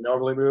moving. They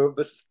normally move.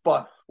 This is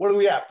fun. What are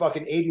we at?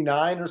 Fucking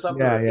 89 or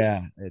something?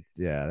 Yeah.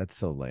 That's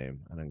so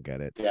lame. I don't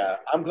get it. Yeah,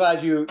 I'm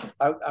glad you're.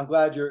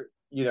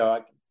 You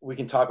know, we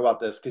can talk about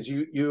this because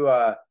you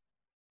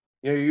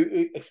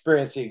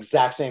experience the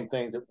exact same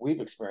things that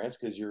we've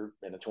experienced because you're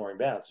in a touring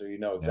band, so you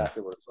know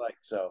exactly what it's like.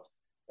 So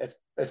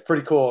it's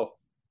pretty cool.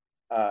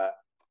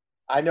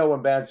 I know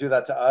when bands do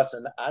that to us,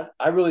 and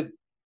I really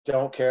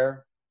don't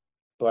care,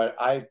 but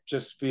I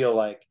just feel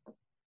like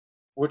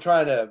we're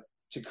trying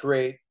to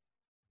create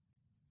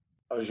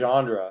a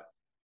genre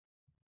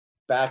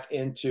back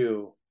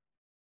into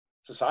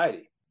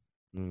society.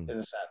 In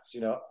a sense, you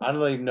know, I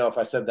don't even know if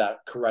I said that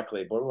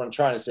correctly, but what I'm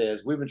trying to say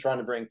is we've been trying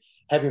to bring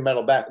heavy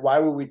metal back. Why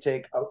would we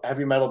take a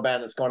heavy metal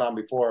band that's going on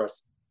before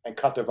us and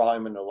cut their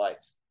volume and their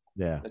lights?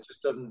 Yeah. It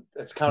just doesn't,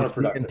 it's counterproductive.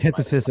 It's the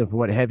antithesis of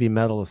what heavy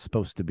metal is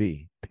supposed to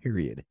be,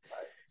 period.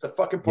 It's a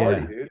fucking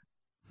party, dude.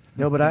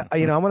 No, but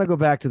I want to go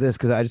back to this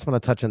because I just want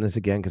to touch on this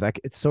again because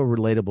it's so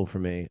relatable for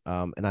me.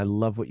 And I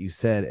love what you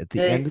said at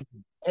the end.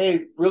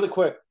 Hey, really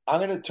quick, I'm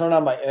going to turn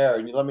on my air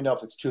and you let me know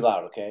if it's too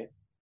loud, okay?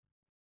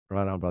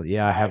 Right on, brother.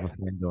 Yeah, I have a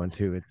fan going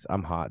too.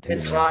 I'm hot too.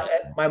 It's hot.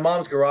 My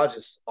mom's garage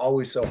is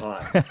always so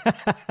hot.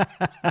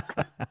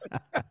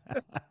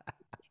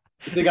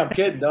 You think I'm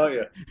kidding, don't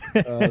you? I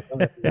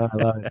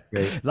love it. It's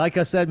great. Like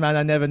I said, man,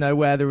 I never know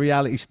where the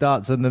reality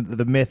starts and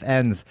the myth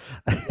ends.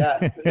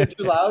 Yeah. Is it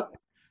too loud?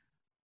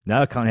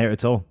 No, I can't hear it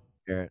at all.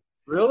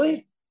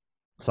 Really?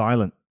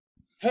 Silent.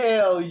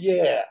 Hell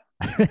yeah.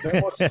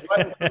 No more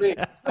sweating for me.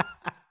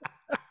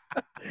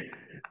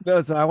 No,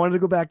 so I wanted to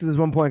go back to this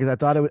one point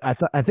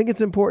because I think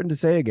it's important to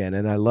say again,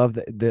 and I love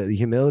the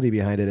humility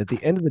behind it. At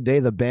the end of the day,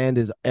 the band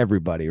is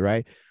everybody,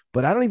 right?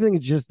 But I don't even think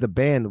it's just the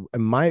band.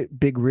 And my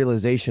big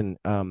realization,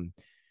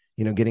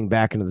 getting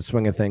back into the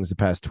swing of things the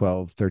past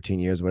 12,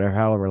 13 years, whatever,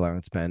 however long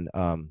it's been,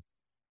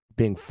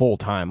 being full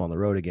time on the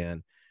road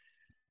again,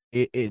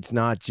 it's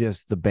not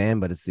just the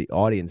band, but it's the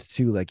audience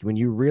too. Like when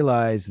you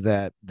realize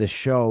that the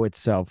show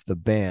itself, the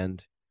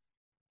band,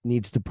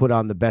 needs to put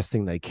on the best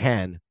thing they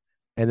can.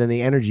 And then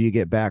the energy you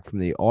get back from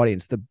the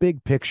audience, the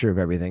big picture of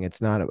everything, it's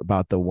not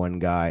about the one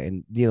guy.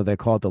 And, they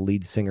call it the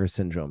lead singer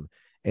syndrome.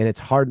 And it's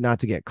hard not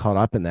to get caught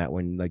up in that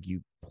when like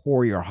you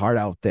pour your heart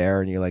out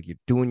there and you're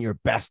doing your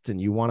best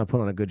and you want to put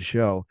on a good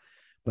show.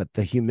 But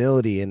the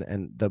humility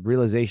and the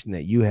realization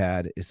that you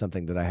had is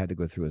something that I had to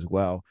go through as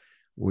well,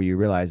 where you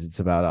realize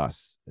it's about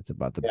us. It's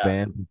about the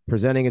band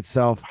presenting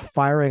itself,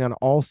 firing on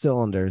all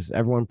cylinders,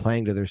 everyone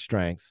playing to their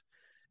strengths.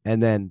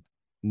 And then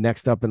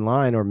next up in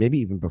line, or maybe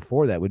even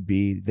before that, would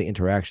be the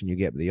interaction you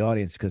get with the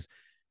audience. Because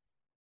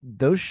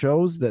those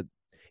shows that,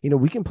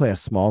 we can play a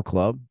small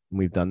club, and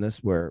we've done this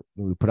where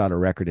we put out a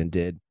record and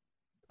did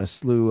a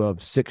slew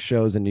of 6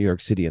 shows in New York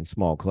City in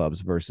small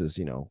clubs versus,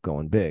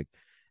 going big.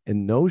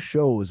 And those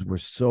shows were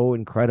so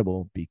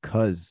incredible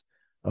because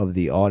of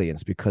the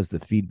audience, because the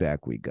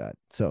feedback we got.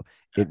 So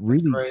it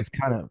really just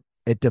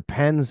it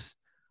depends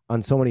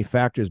on so many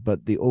factors,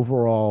 but the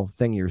overall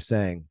thing you're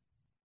saying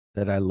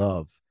that I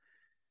love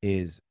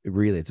is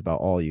really, it's about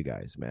all you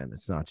guys, man.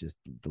 It's not just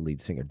the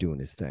lead singer doing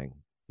his thing.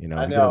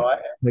 I know.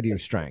 Play to your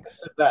strengths.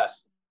 It's the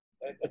best.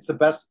 It's the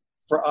best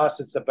for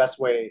us. It's the best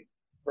way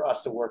for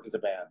us to work as a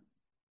band.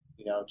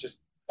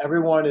 Just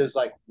everyone is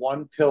like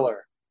one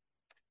pillar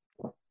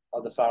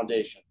of the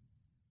foundation,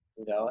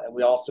 and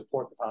we all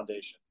support the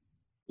foundation.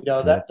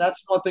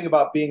 That's one thing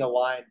about being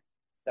aligned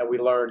that we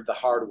learned the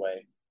hard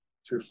way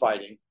through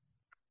fighting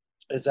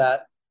is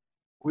that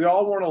we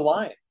all weren't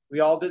aligned. We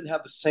all didn't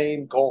have the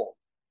same goal.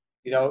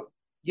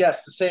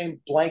 Yes, the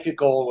same blanket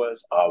goal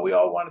was, we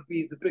all want to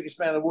be the biggest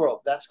band in the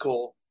world. That's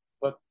cool.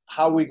 But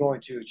how are we going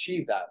to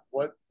achieve that?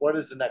 What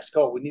is the next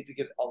goal? We need to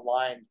get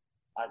aligned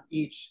on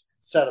each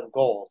set of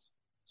goals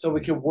so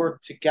we can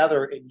work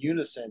together in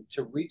unison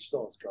to reach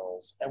those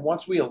goals. And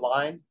once we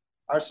aligned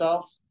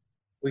ourselves,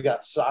 we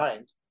got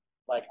signed.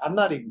 Like, I'm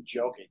not even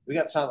joking. We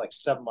got signed like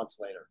 7 months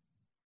later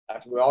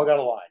after we all got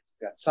aligned.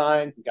 We got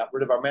signed. We got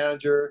rid of our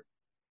manager,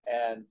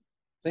 and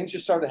things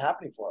just started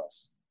happening for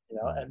us.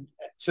 And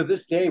to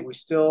this day, we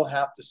still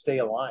have to stay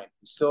aligned.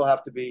 We still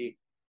have to be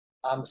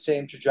on the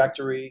same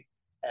trajectory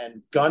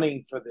and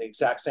gunning for the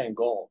exact same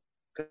goal.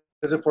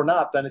 Because if we're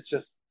not, then it's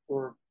just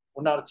we're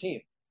not a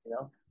team, you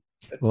know.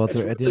 Well, at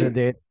the end of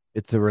the day,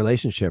 it's a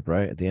relationship,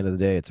 right? At the end of the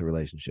day, it's a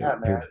relationship. Yeah,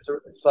 man.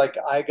 It's like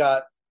I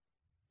got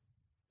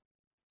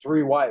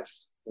 3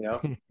 wives, you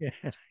know,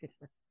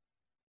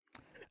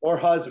 or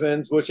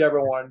husbands,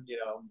 whichever one, you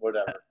know,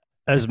 whatever.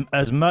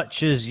 As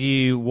much as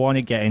you want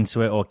to get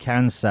into it or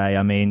can say,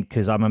 I mean,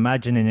 because I'm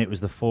imagining it was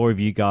the 4 of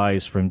you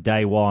guys from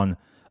day one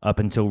up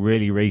until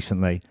really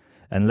recently,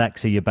 and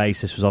Lexi, your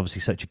bassist, was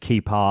obviously such a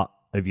key part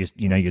of your,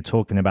 you know, you're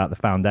talking about the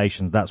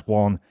foundations. That's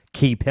one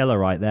key pillar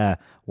right there.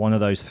 One of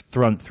those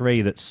front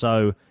 3 that's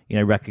so, you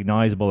know,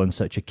 recognizable and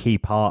such a key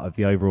part of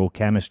the overall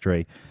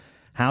chemistry.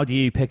 How do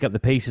you pick up the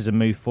pieces and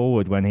move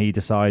forward when he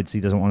decides he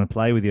doesn't want to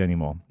play with you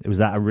anymore? Was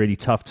that a really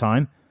tough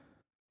time?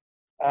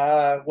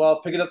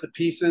 Well, picking up the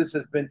pieces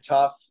has been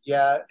tough.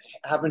 Yeah,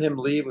 having him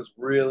leave was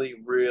really,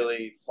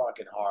 really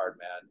fucking hard,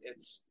 man.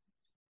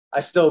 I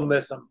still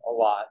miss him a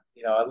lot.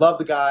 You know, I love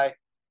the guy.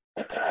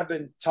 I've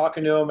been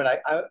talking to him, and I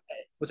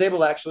was able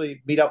to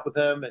actually meet up with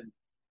him and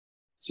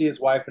see his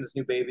wife and his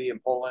new baby in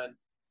Poland.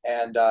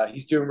 And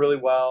he's doing really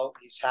well.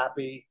 He's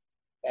happy.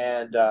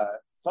 And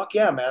fuck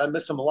yeah, man, I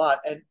miss him a lot.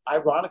 And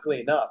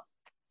ironically enough,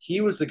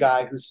 he was the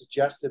guy who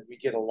suggested we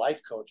get a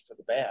life coach for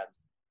the band,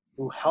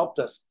 who helped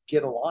us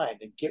get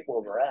aligned and get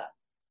where we're at.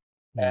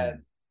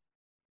 And,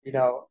 you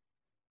know,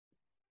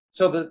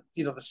 so the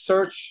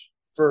search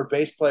for a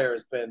bass player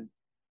has been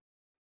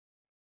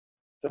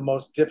the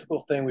most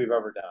difficult thing we've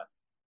ever done.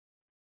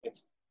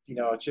 It's, you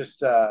know, it's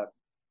just,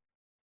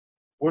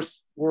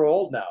 we're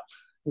old now,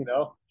 you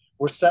know,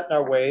 we're set in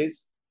our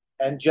ways.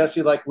 And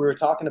Jesse, like we were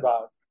talking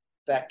about,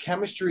 that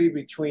chemistry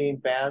between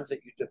bands that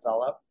you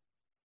develop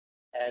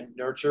and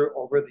nurture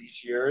over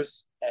these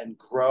years and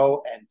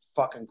grow and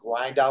fucking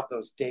grind out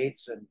those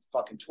dates and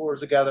fucking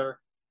tours together.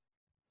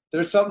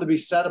 There's something to be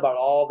said about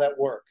all that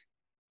work.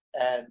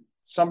 And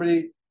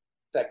somebody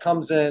that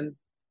comes in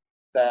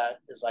that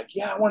is like,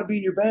 yeah, I want to be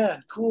in your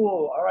band.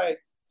 Cool. All right.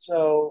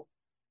 So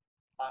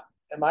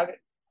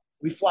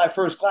we fly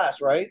first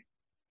class, right?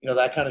 You know,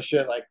 that kind of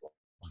shit. Like,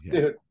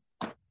 dude,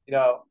 you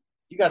know,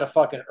 you got to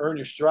fucking earn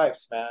your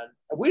stripes, man.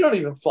 We don't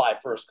even fly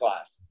first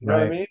class. You know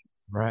what I mean?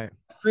 Right.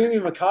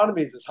 Premium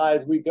economy is as high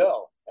as we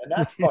go. And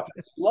that's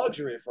fucking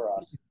luxury for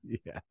us.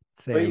 Yeah.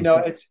 Same. But, you know,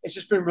 it's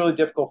just been really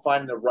difficult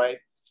finding the right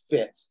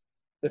fit.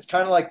 It's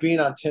kind of like being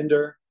on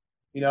Tinder.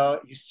 You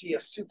know, you see a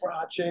super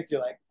hot chick,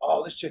 you're like,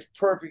 oh, this chick's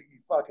perfect. You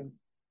fucking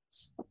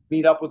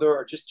meet up with her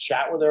or just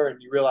chat with her,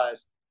 and you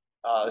realize,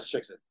 oh, this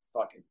chick's a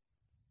fucking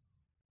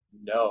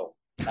no.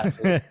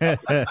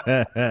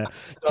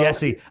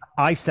 Jesse,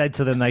 I said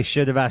to them they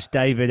should have asked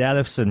David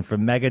Ellefson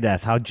from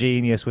Megadeth. How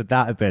genius would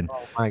that have been?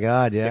 Oh my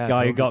God, yeah. The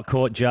guy who got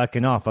caught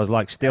jerking off. I was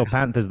like, Steel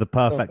Panther's the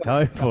perfect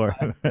home for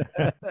him.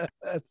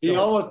 He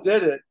almost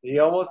did it. He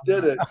almost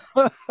did it.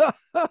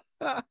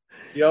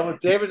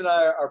 David and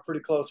I are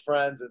pretty close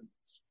friends,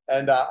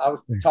 and I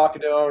was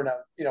talking to him, and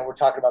you know, we're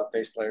talking about the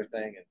bass player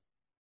thing, and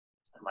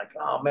I'm like,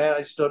 oh man, I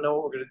just don't know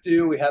what we're gonna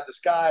do. We had this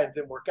guy, and it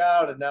didn't work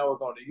out, and now we're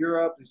going to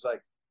Europe. He's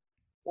like,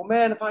 well,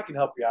 man, if I can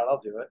help you out, I'll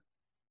do it.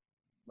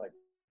 I'm like,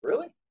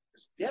 really?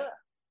 Yeah.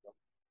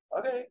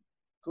 Okay,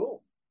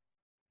 cool.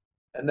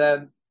 And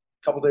then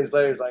a couple days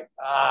later, he's like,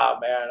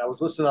 man, I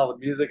was listening to all the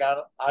music.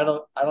 I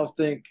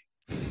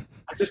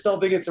just don't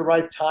think it's the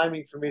right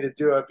timing for me to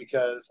do it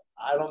because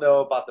I don't know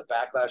about the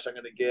backlash I'm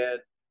going to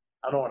get.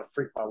 I don't want to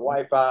freak my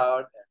wife out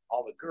and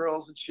all the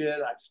girls and shit.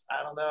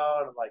 I don't know.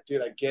 And I'm like,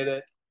 dude, I get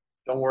it.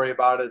 Don't worry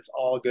about it. It's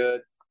all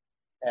good.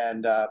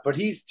 And, but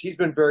he's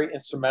been very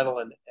instrumental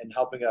in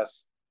helping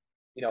us,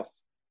 you know,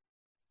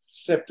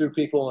 sift through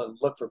people and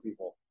look for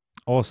people.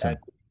 Awesome. And,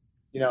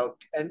 you know,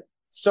 and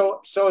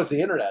so is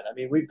the internet. I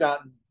mean, we've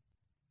gotten,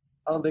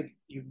 I don't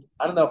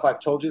know if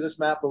I've told you this,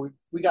 Matt, but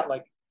we got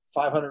like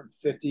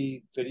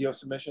 550 video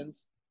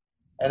submissions.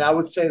 And I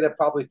would say that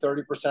probably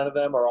 30% of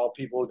them are all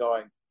people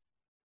going,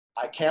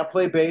 I can't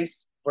play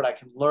bass, but I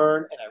can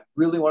learn and I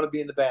really want to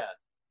be in the band.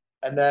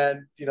 And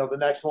then, you know, the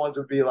next ones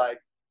would be like,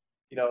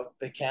 you know,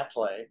 they can't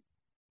play,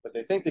 but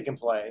they think they can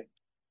play.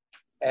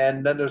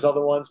 And then there's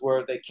other ones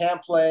where they can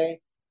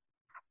play,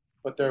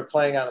 but they're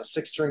playing on a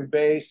 6-string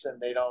bass and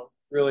they don't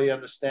really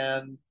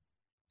understand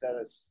that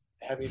it's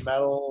heavy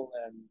metal.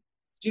 And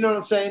do you know what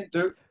I'm saying?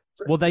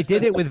 Well, they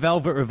did it with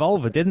Velvet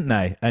Revolver, didn't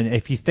they? And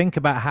if you think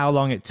about how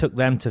long it took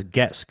them to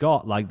get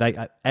Scott, like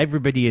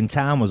everybody in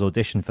town was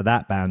auditioned for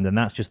that band, and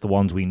that's just the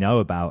ones we know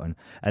about.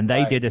 And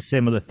they did a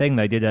similar thing.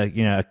 They did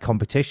a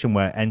competition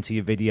where enter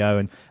your video,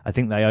 and I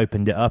think they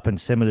opened it up and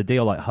similar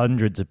deal, like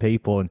hundreds of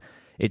people. And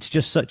it's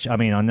just such, I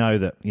mean, I know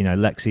that, you know,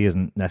 Lexi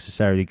isn't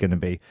necessarily going to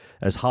be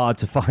as hard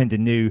to find a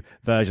new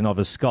version of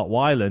as Scott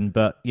Weiland,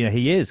 but, you know,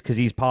 he is because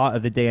he's part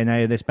of the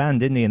DNA of this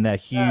band, isn't he? And they're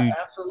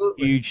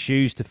huge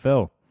shoes to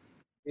fill.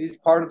 He's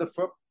part of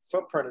the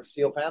footprint of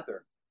Steel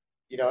Panther,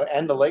 you know,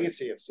 and the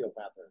legacy of Steel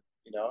Panther.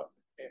 You know,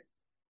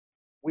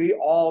 we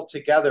all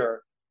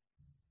together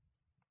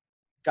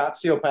got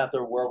Steel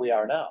Panther where we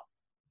are now.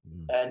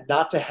 And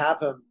not to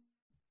have him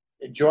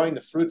enjoying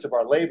the fruits of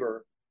our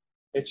labor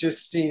it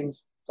just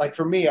seems like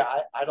for me,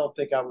 I don't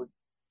think I would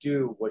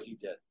do what he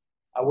did.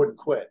 I wouldn't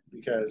quit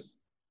because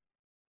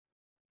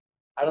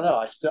I don't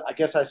know. I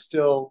guess I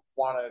still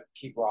want to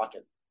keep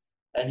rocking.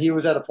 And he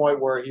was at a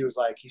point where he was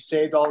like, he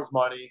saved all his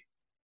money.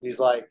 He's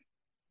like,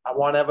 I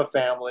want to have a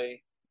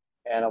family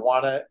and I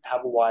want to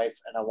have a wife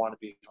and I want to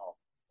be home.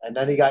 And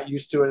then he got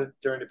used to it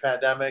during the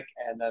pandemic.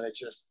 And then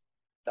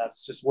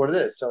that's just what it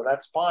is. So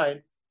that's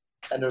fine.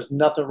 And there's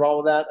nothing wrong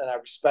with that. And I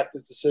respect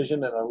his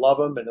decision and I love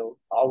him and he'll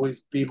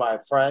always be my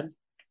friend.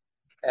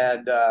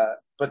 And,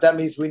 but that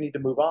means we need to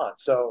move on.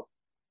 So,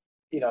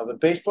 the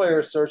bass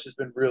player search has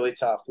been really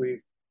tough.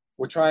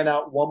 We're trying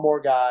out one more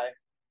guy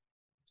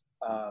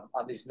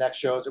on these next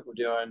shows that we're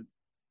doing.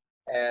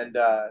 And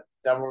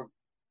then we're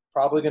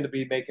probably going to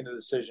be making a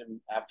decision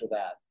after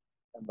that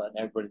and letting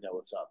everybody know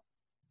what's up.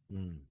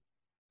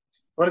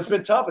 But it's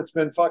been tough. It's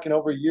been fucking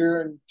over a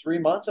year and 3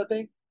 months, I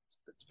think.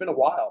 It's been a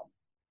while.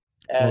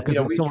 And,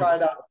 we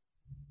tried out.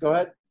 Go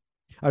ahead.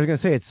 I was going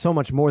to say, it's so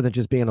much more than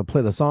just being able to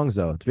play the songs,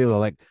 though. To be able to,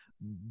 like,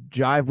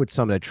 jive with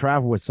somebody,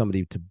 travel with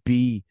somebody, to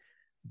be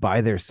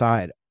by their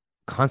side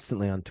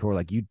constantly on tour.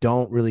 Like, you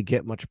don't really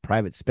get much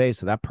private space.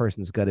 So that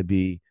person's got to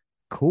be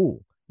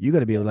cool. You got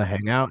to be able to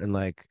hang out and,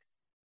 like,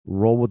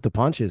 roll with the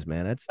punches,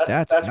 man. That's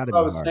what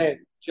I was saying.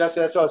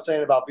 Jesse, that's what I was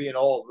saying about being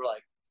old. We're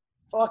like,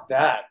 fuck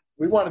that.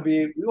 We want to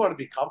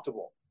be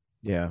comfortable.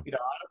 Yeah.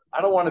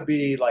 I don't want to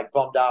be like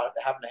bummed out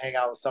having to hang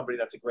out with somebody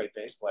that's a great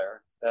bass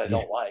player that I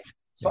don't like.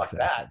 Fuck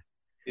that.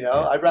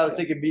 I'd rather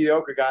take a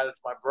mediocre guy that's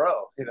my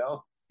bro,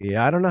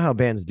 Yeah, I don't know how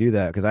bands do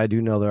that, because I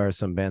do know there are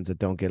some bands that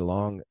don't get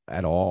along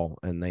at all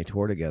and they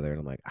tour together.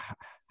 And I'm like,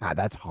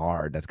 that's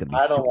hard. That's gonna be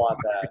I don't want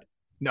hard. That.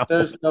 No.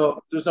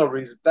 There's no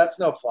reason. That's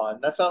no fun.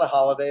 That's not a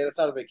holiday. That's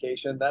not a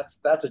vacation. That's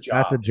a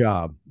job. That's a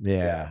job.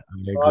 Yeah.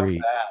 I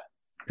agree.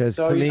 Because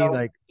to me,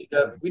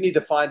 we need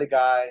to find a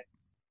guy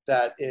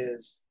that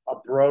is a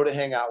bro to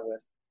hang out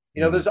with.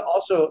 There's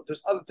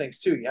other things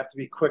too. You have to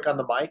be quick on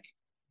the mic.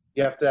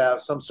 You have to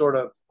have some sort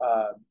of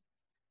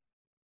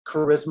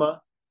charisma,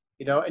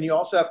 and you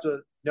also have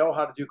to know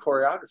how to do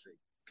choreography,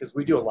 because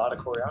we do a lot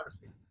of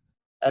choreography.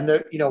 And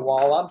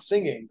while I'm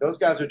singing, those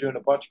guys are doing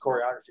a bunch of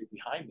choreography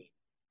behind me.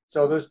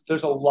 So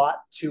there's a lot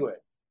to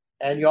it.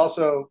 And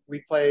we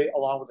play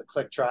along with a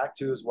click track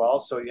too as well.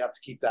 So you have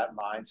to keep that in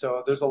mind.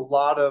 So there's a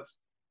lot of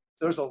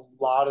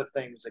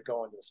things that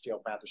go into a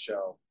Steel Panther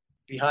show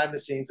behind the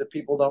scenes that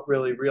people don't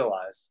really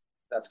realize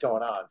that's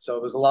going on. So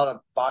there's a lot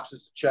of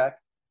boxes to check,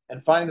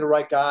 and finding the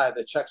right guy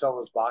that checks all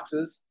those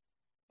boxes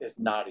is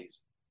not easy.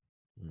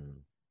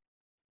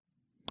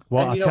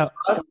 Well,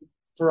 and,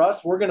 for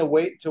us, we're going to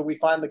wait until we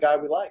find the guy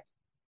we like,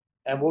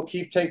 and we'll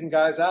keep taking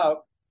guys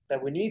out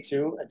that we need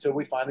to until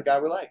we find the guy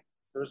we like.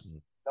 There's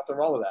nothing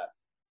wrong with that.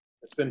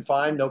 It's been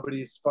fine.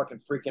 Nobody's fucking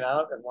freaking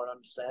out. Everyone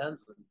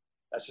understands. And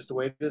that's just the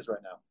way it is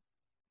right now.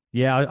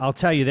 Yeah, I'll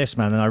tell you this,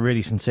 man, and I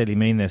really sincerely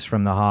mean this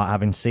from the heart,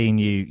 having seen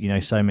you,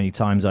 so many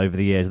times over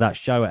the years. That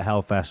show at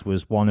Hellfest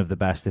was one of the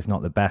best, if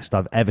not the best,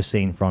 I've ever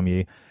seen from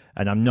you.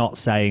 And I'm not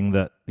saying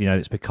that,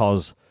 it's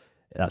because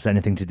that's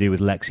anything to do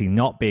with Lexi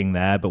not being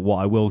there, but what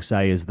I will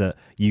say is that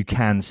you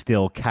can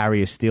still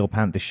carry a Steel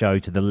Panther show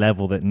to the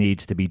level that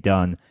needs to be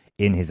done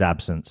in his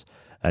absence.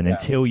 And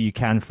until you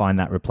can find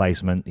that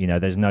replacement,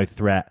 there's no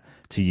threat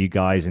to you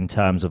guys in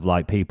terms of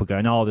like people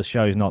going, oh, the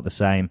show's not the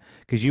same,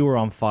 because you were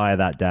on fire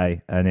that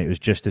day and it was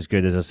just as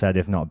good, as I said,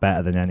 if not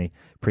better than any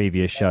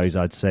previous shows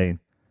I'd seen.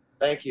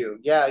 Thank you.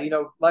 Yeah,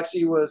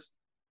 Lexi was,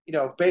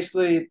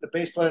 basically the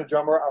bass player and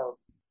drummer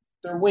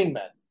they're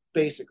wingmen,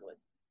 basically,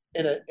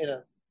 in a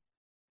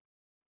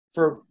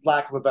for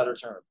lack of a better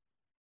term,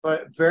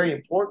 but very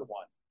important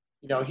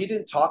one. He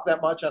didn't talk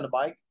that much on the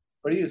mic,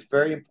 but he was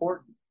very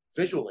important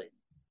visually.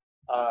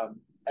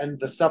 And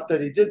the stuff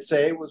that he did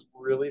say was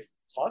really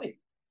funny.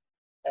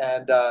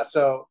 And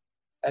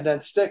and then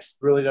Styx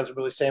really doesn't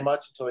really say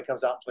much until he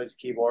comes out and plays the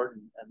keyboard,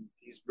 and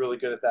he's really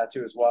good at that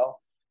too as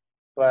well.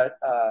 But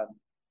I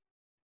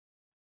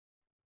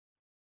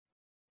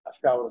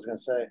forgot what I was going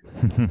to say.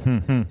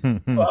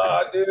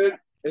 Oh, dude,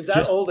 is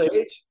that old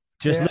age?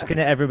 Just looking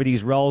at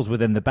everybody's roles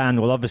within the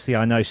band. Well, obviously,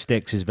 I know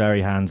Styx is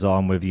very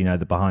hands-on with,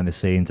 the behind the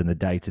scenes and the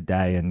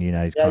day-to-day, and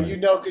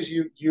because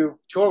you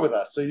tour with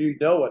us, so you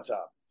know what's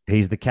up.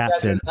 He's the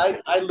captain. Yeah,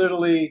 I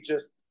literally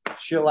just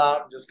chill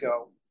out and just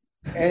go,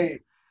 hey,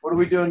 what are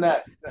we doing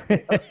next?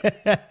 Hey,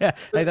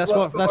 that's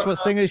what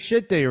singers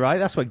should do, right?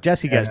 That's what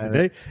Jesse gets to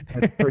do.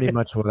 That's pretty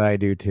much what I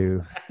do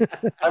too.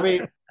 I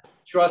mean,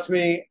 trust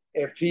me,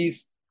 if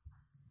he's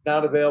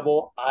not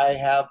available, I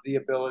have the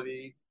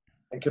ability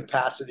and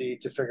capacity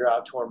to figure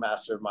out tour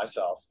master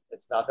myself.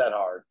 It's not that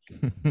hard.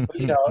 But,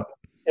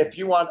 if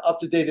you want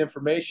up-to-date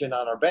information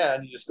on our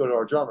band, you just go to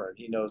our drummer, and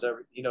he knows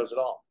it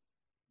all.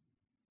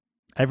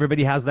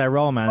 Everybody has their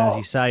role, man. As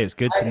you say, it's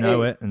good to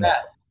know it. And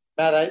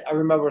Matt, I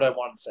remember what I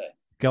wanted to say.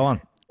 Go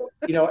on.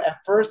 At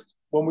first,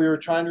 when we were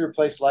trying to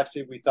replace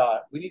Lexi, we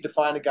thought we need to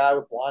find a guy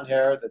with blonde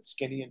hair that's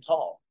skinny and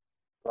tall,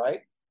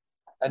 right?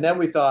 And then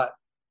we thought,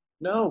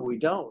 no, we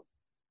don't,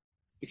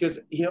 because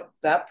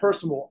that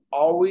person will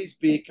always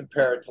be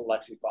compared to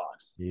Lexi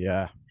Fox.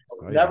 Yeah.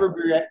 never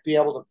be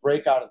able to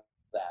break out of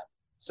that.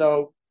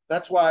 So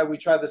that's why we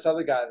tried this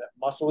other guy, that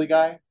muscly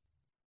guy,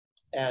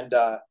 and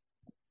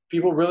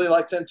people really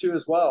liked him too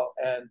as well.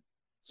 And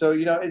so,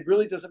 you know, it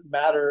really doesn't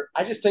matter.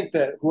 I just think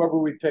that whoever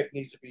we pick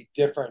needs to be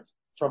different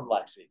from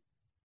Lexi.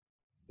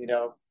 You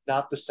know,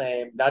 not the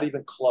same, not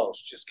even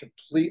close, just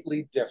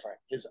completely different.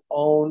 His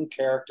own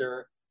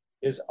character,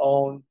 his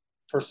own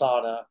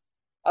persona.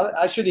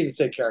 I shouldn't even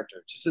say character,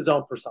 just his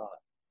own persona.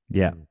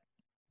 Yeah.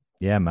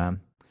 Yeah,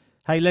 man.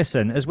 Hey,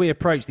 listen, as we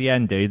approach the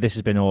end, dude, this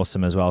has been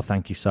awesome as well.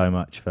 Thank you so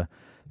much for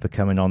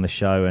coming on the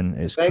show. And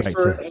it's thanks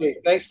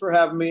for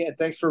having me, and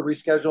thanks for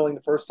rescheduling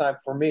the first time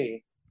for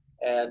me.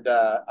 And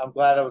I'm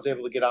glad I was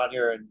able to get on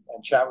here and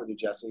chat with you,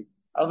 Jesse.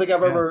 I don't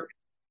think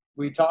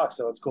we talked,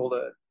 so it's cool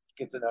to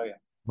get to know you.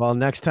 Well,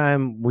 next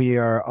time we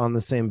are on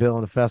the same bill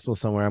in a festival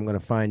somewhere, I'm going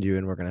to find you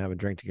and we're going to have a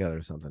drink together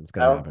or something. It's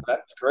going to happen.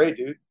 That's great,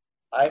 dude.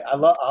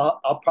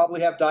 I'll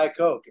probably have Diet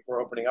Coke if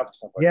we're opening up for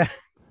somebody. Yeah.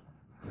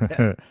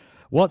 Yes.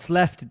 What's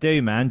left to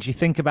do, man? Do you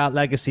think about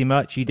legacy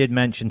much? You did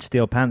mention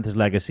Steel Panther's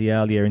legacy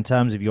earlier. In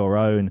terms of your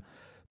own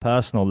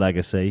personal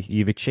legacy,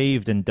 you've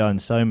achieved and done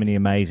so many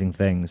amazing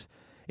things.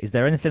 Is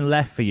there anything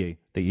left for you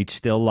that you'd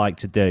still like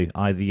to do,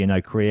 either, you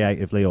know,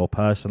 creatively or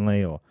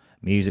personally or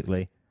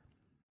musically?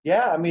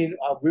 Yeah, I mean,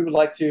 we would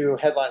like to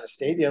headline a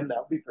stadium. That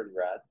would be pretty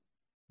rad.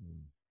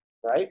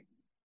 Right?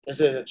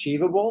 Is it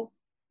achievable?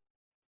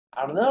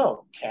 I don't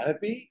know. Can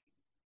it be?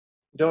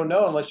 You don't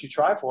know unless you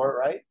try for it,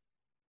 right?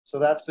 So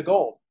that's the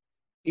goal.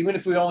 Even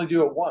if we only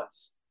do it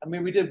once. I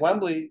mean, we did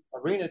Wembley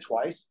Arena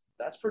twice.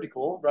 That's pretty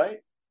cool, right?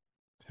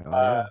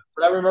 Yeah.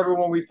 But I remember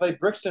when we played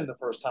Brixton the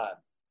first time.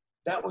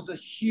 That was a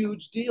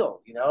huge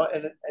deal, you know?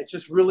 And it's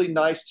just really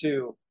nice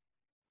to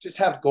just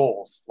have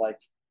goals. Like,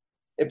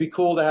 it'd be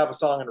cool to have a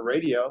song on the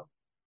radio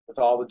with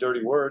all the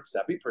dirty words.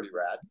 That'd be pretty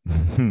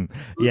rad.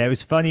 Yeah, it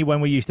was funny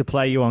when we used to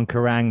play you on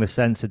Kerrang, the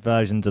censored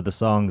versions of the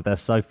songs. They're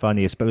so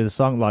funny. But with a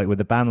song with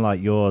a band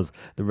like yours,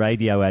 the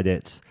radio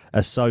edits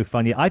are so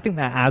funny. I think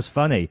they're as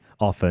funny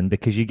often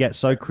because you get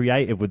so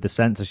creative with the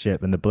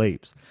censorship and the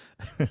bleeps.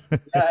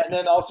 Yeah, and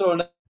then also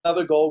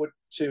another goal would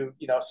to,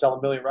 you know, sell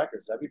 1 million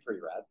records. That'd be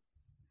pretty rad.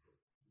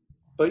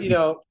 But, you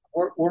know,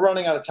 we're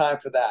running out of time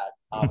for that,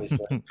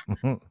 obviously.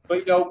 But,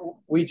 you know,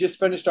 we just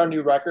finished our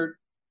new record.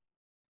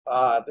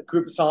 The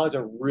group of songs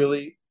are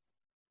really,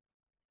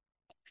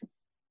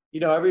 you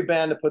know, every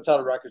band that puts out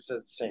a record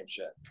says the same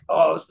shit.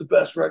 Oh, it's the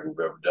best record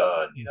we've ever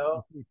done, you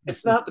know?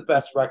 It's not the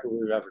best record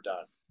we've ever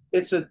done.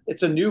 It's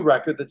a new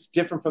record that's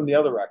different from the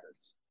other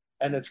records,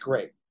 and it's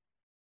great.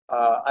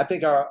 I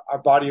think our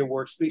body of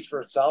work speaks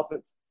for itself.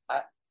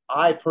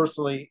 I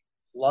personally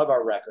love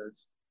our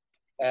records,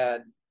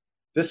 and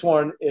this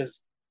one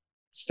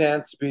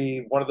stands to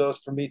be one of those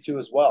for me too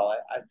as well.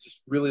 I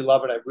just really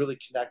love it. I really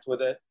connect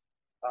with it.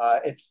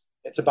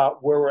 It's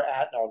about where we're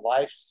at in our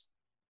lives,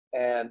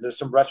 and there's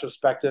some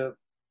retrospective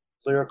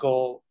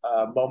lyrical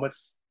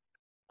moments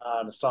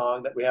on a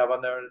song that we have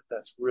on there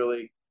that's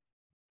really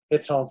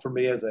hits home for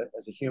me as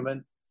a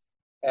human,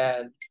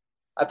 and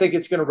I think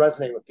it's going to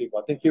resonate with people.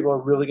 I think people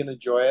are really going to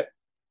enjoy it,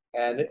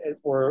 and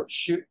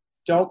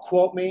don't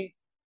quote me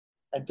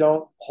and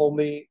don't hold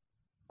me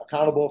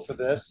accountable for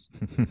this,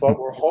 but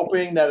we're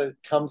hoping that it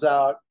comes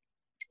out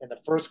in the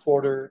first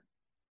quarter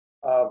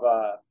of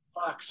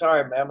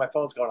sorry man, my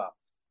phone's going off.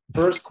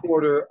 First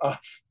quarter of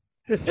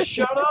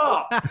shut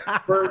up.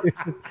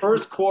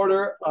 First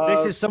quarter of,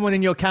 this is someone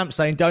in your camp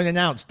saying don't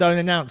announce. Fuck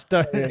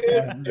it,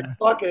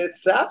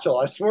 it's Satchel,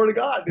 I swear to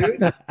God,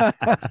 dude.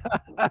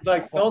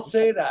 Like, don't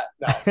say that.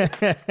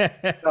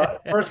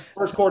 No.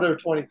 First quarter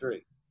of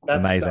 23.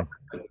 That's amazing.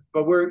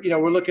 But we're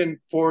looking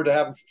forward to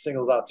having some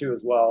singles out too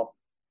as well.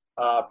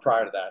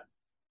 Prior to that,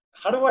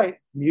 how do I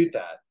mute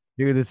that?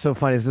 Dude, it's so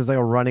funny. This is like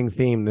a running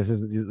theme. This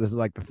is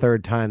like the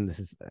third time. This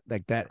is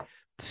like that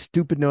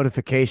stupid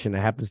notification that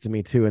happens to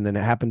me too, and then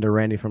it happened to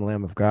Randy from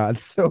Lamb of God.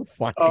 So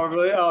funny. Oh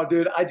really? Oh,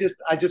 dude, I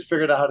just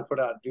figured out how to put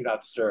on Do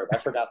Not Disturb. I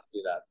forgot to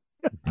do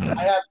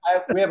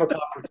that. We have a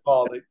conference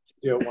call to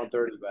do at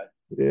 1:30, but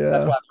yeah,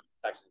 that's why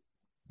I'm texting.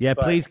 Yeah,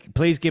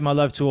 please give my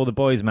love to all the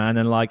boys, man.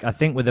 And like, I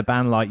think with a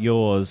band like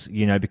yours,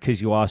 you know,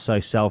 because you are so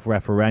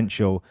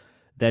self-referential,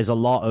 there's a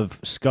lot of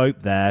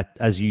scope there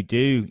as you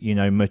do, you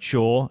know,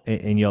 mature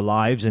in your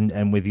lives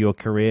and with your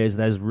careers.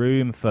 There's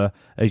room for,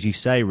 as you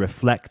say,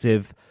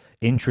 reflective,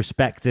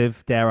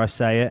 introspective, dare I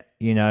say it,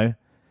 you know,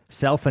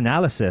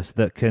 self-analysis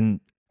that can,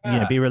 you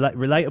know, be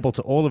relatable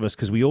to all of us,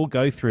 because we all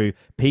go through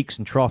peaks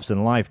and troughs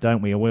in life,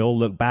 don't we? And we all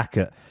look back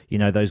at, you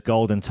know, those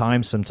golden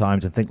times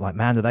sometimes and think like,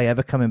 man, are they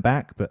ever coming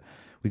back? But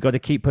we've got to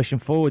keep pushing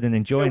forward and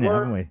enjoying it,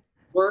 haven't we?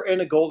 We're in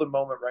a golden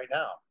moment right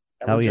now.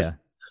 And Hell we're yeah. just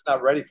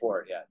not ready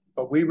for it yet.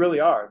 But we really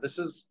are. This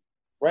is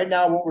right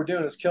now what we're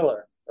doing is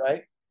killer,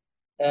 right?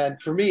 And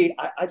for me,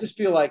 I just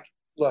feel like,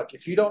 look,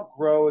 if you don't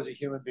grow as a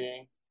human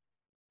being,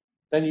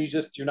 then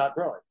you're not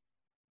growing.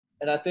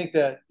 And I think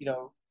that, you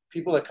know,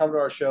 people that come to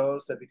our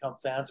shows that become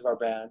fans of our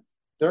band,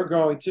 they're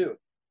growing too.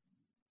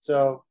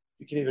 So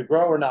you can either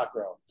grow or not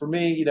grow. For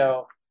me, you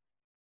know,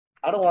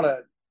 I don't want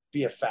to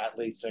be a fat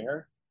lead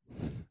singer.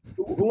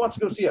 Who wants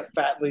to go see a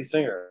fat lead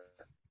singer?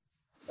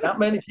 Not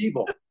many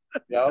people,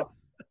 you know.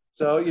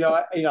 So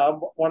I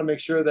want to make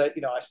sure that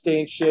I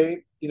stay in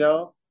shape.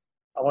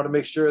 I want to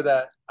make sure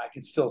that I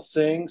can still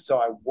sing, so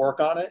I work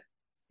on it.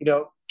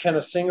 Can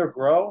a singer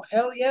grow?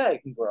 Hell yeah, I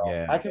can grow.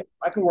 Yeah.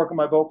 I can work on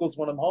my vocals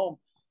when I'm home,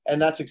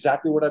 and that's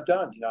exactly what I've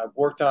done. I've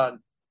worked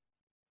on,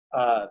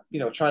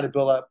 trying to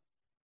build up.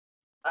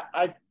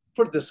 I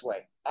put it this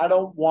way: I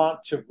don't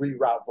want to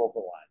reroute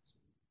vocal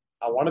lines.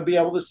 I want to be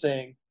able to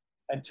sing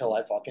until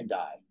I fucking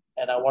die,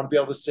 and I want to be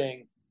able to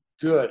sing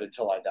good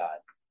until I die.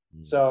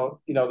 So,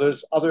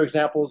 there's other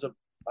examples of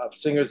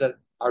singers that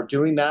are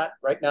doing that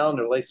right now in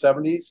their late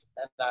 70s,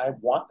 and I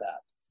want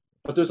that.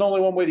 But there's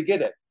only one way to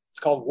get it. It's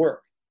called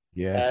work.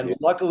 Yeah. And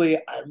luckily,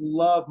 I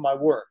love my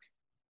work.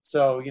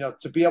 So,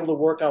 to be able to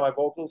work on my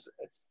vocals,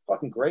 it's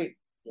fucking great,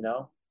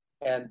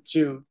 and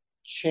to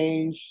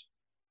change,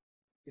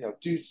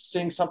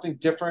 sing something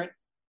different,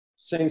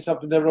 and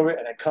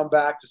then come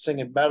back to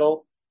singing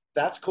metal.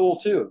 That's cool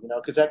too,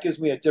 because that gives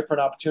me a different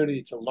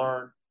opportunity to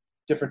learn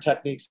different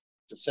techniques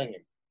of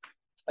singing.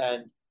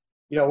 And,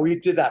 we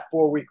did that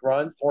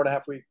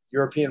 4.5 week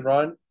European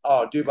run.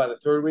 Oh, dude, by the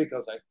third week, I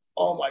was like,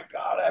 oh my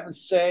God, I haven't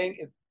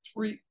sang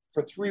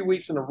for 3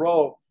 weeks in a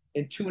row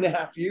in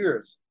 2.5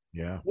 years.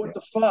 Yeah. What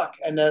the fuck?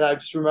 And then I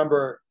just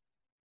remember,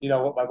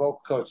 what my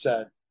vocal coach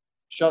said,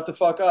 shut the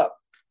fuck up.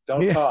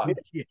 Don't talk.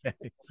 Yeah.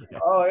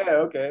 Oh, yeah,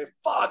 okay.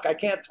 Fuck, I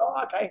can't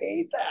talk. I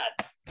hate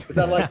that because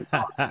I like to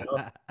talk.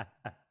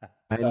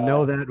 I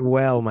know that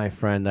well, my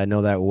friend. I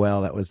know that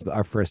well. That was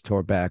our first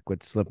tour back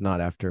with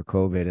Slipknot after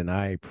COVID, and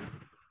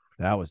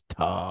that was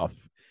tough.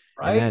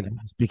 Right? And then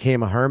I just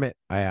became a hermit.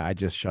 I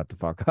just shut the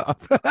fuck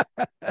up.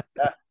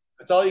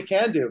 That's all you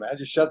can do, man.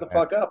 Just shut the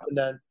fuck up. And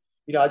then,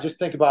 I just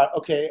think about,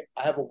 okay,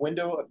 I have a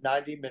window of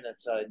 90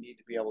 minutes that I need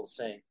to be able to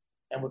sing.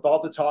 And with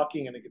all the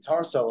talking and the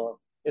guitar solo,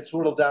 it's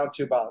whittled down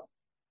to about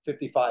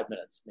 55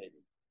 minutes,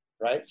 maybe.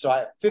 Right? So I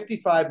have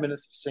 55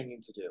 minutes of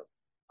singing to do.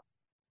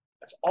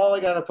 That's all I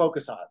got to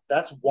focus on.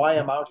 That's why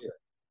I'm out here.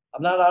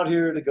 I'm not out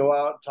here to go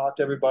out and talk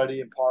to everybody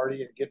and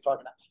party and get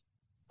fucking out.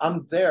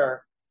 I'm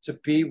there to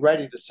be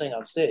ready to sing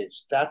on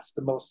stage. That's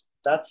the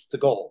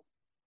goal.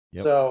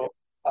 Yep. So,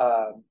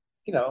 I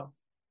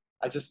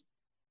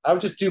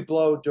would just do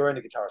blow during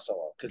the guitar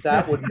solo because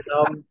that would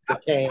numb the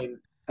pain.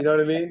 You know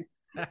what I mean?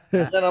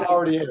 And then I'm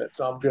already in it,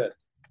 so I'm good.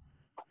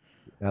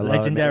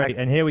 Legendary.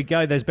 And here we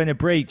go. There's been a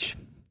breach.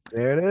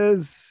 There it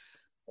is.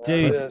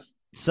 Dude,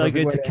 so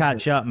good to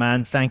catch up,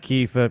 man. Thank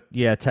you for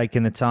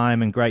taking the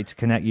time, and great to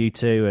connect you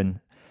two. And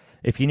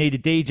if you need a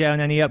DJ on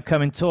any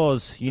upcoming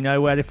tours, you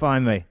know where to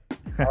find me.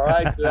 All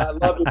right, dude, I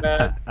love you,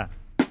 man.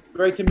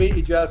 Great to meet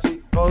you,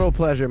 Jesse. Total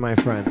pleasure, my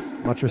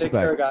friend. Much respect.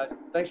 Take care, guys.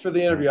 Thanks for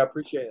the interview. I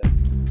appreciate it.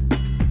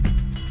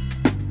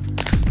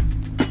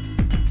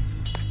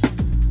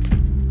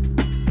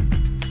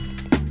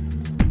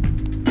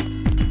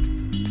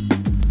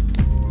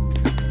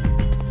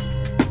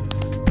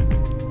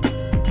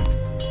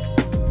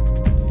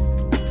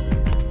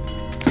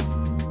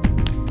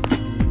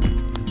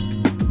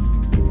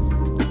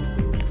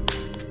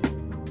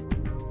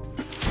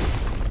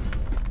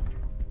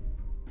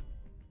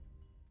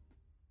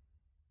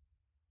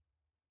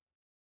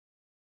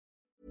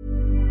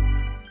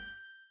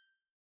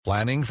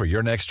 Planning for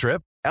your next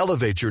trip?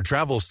 Elevate your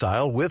travel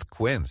style with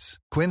Quince.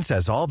 Quince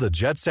has all the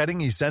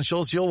jet-setting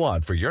essentials you'll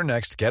want for your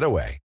next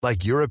getaway,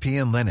 like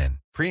European linen,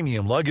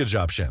 premium luggage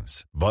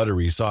options,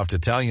 buttery soft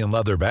Italian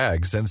leather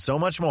bags, and so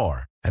much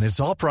more. And it's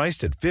all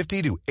priced at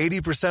 50 to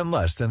 80%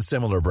 less than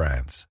similar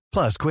brands.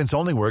 Plus, Quince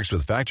only works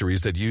with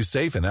factories that use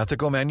safe and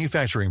ethical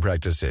manufacturing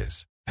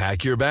practices.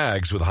 Pack your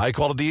bags with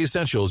high-quality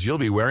essentials you'll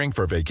be wearing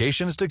for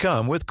vacations to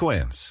come with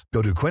Quince.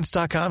 Go to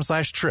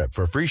quince.com/trip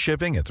for free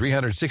shipping and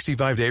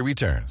 365-day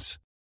returns.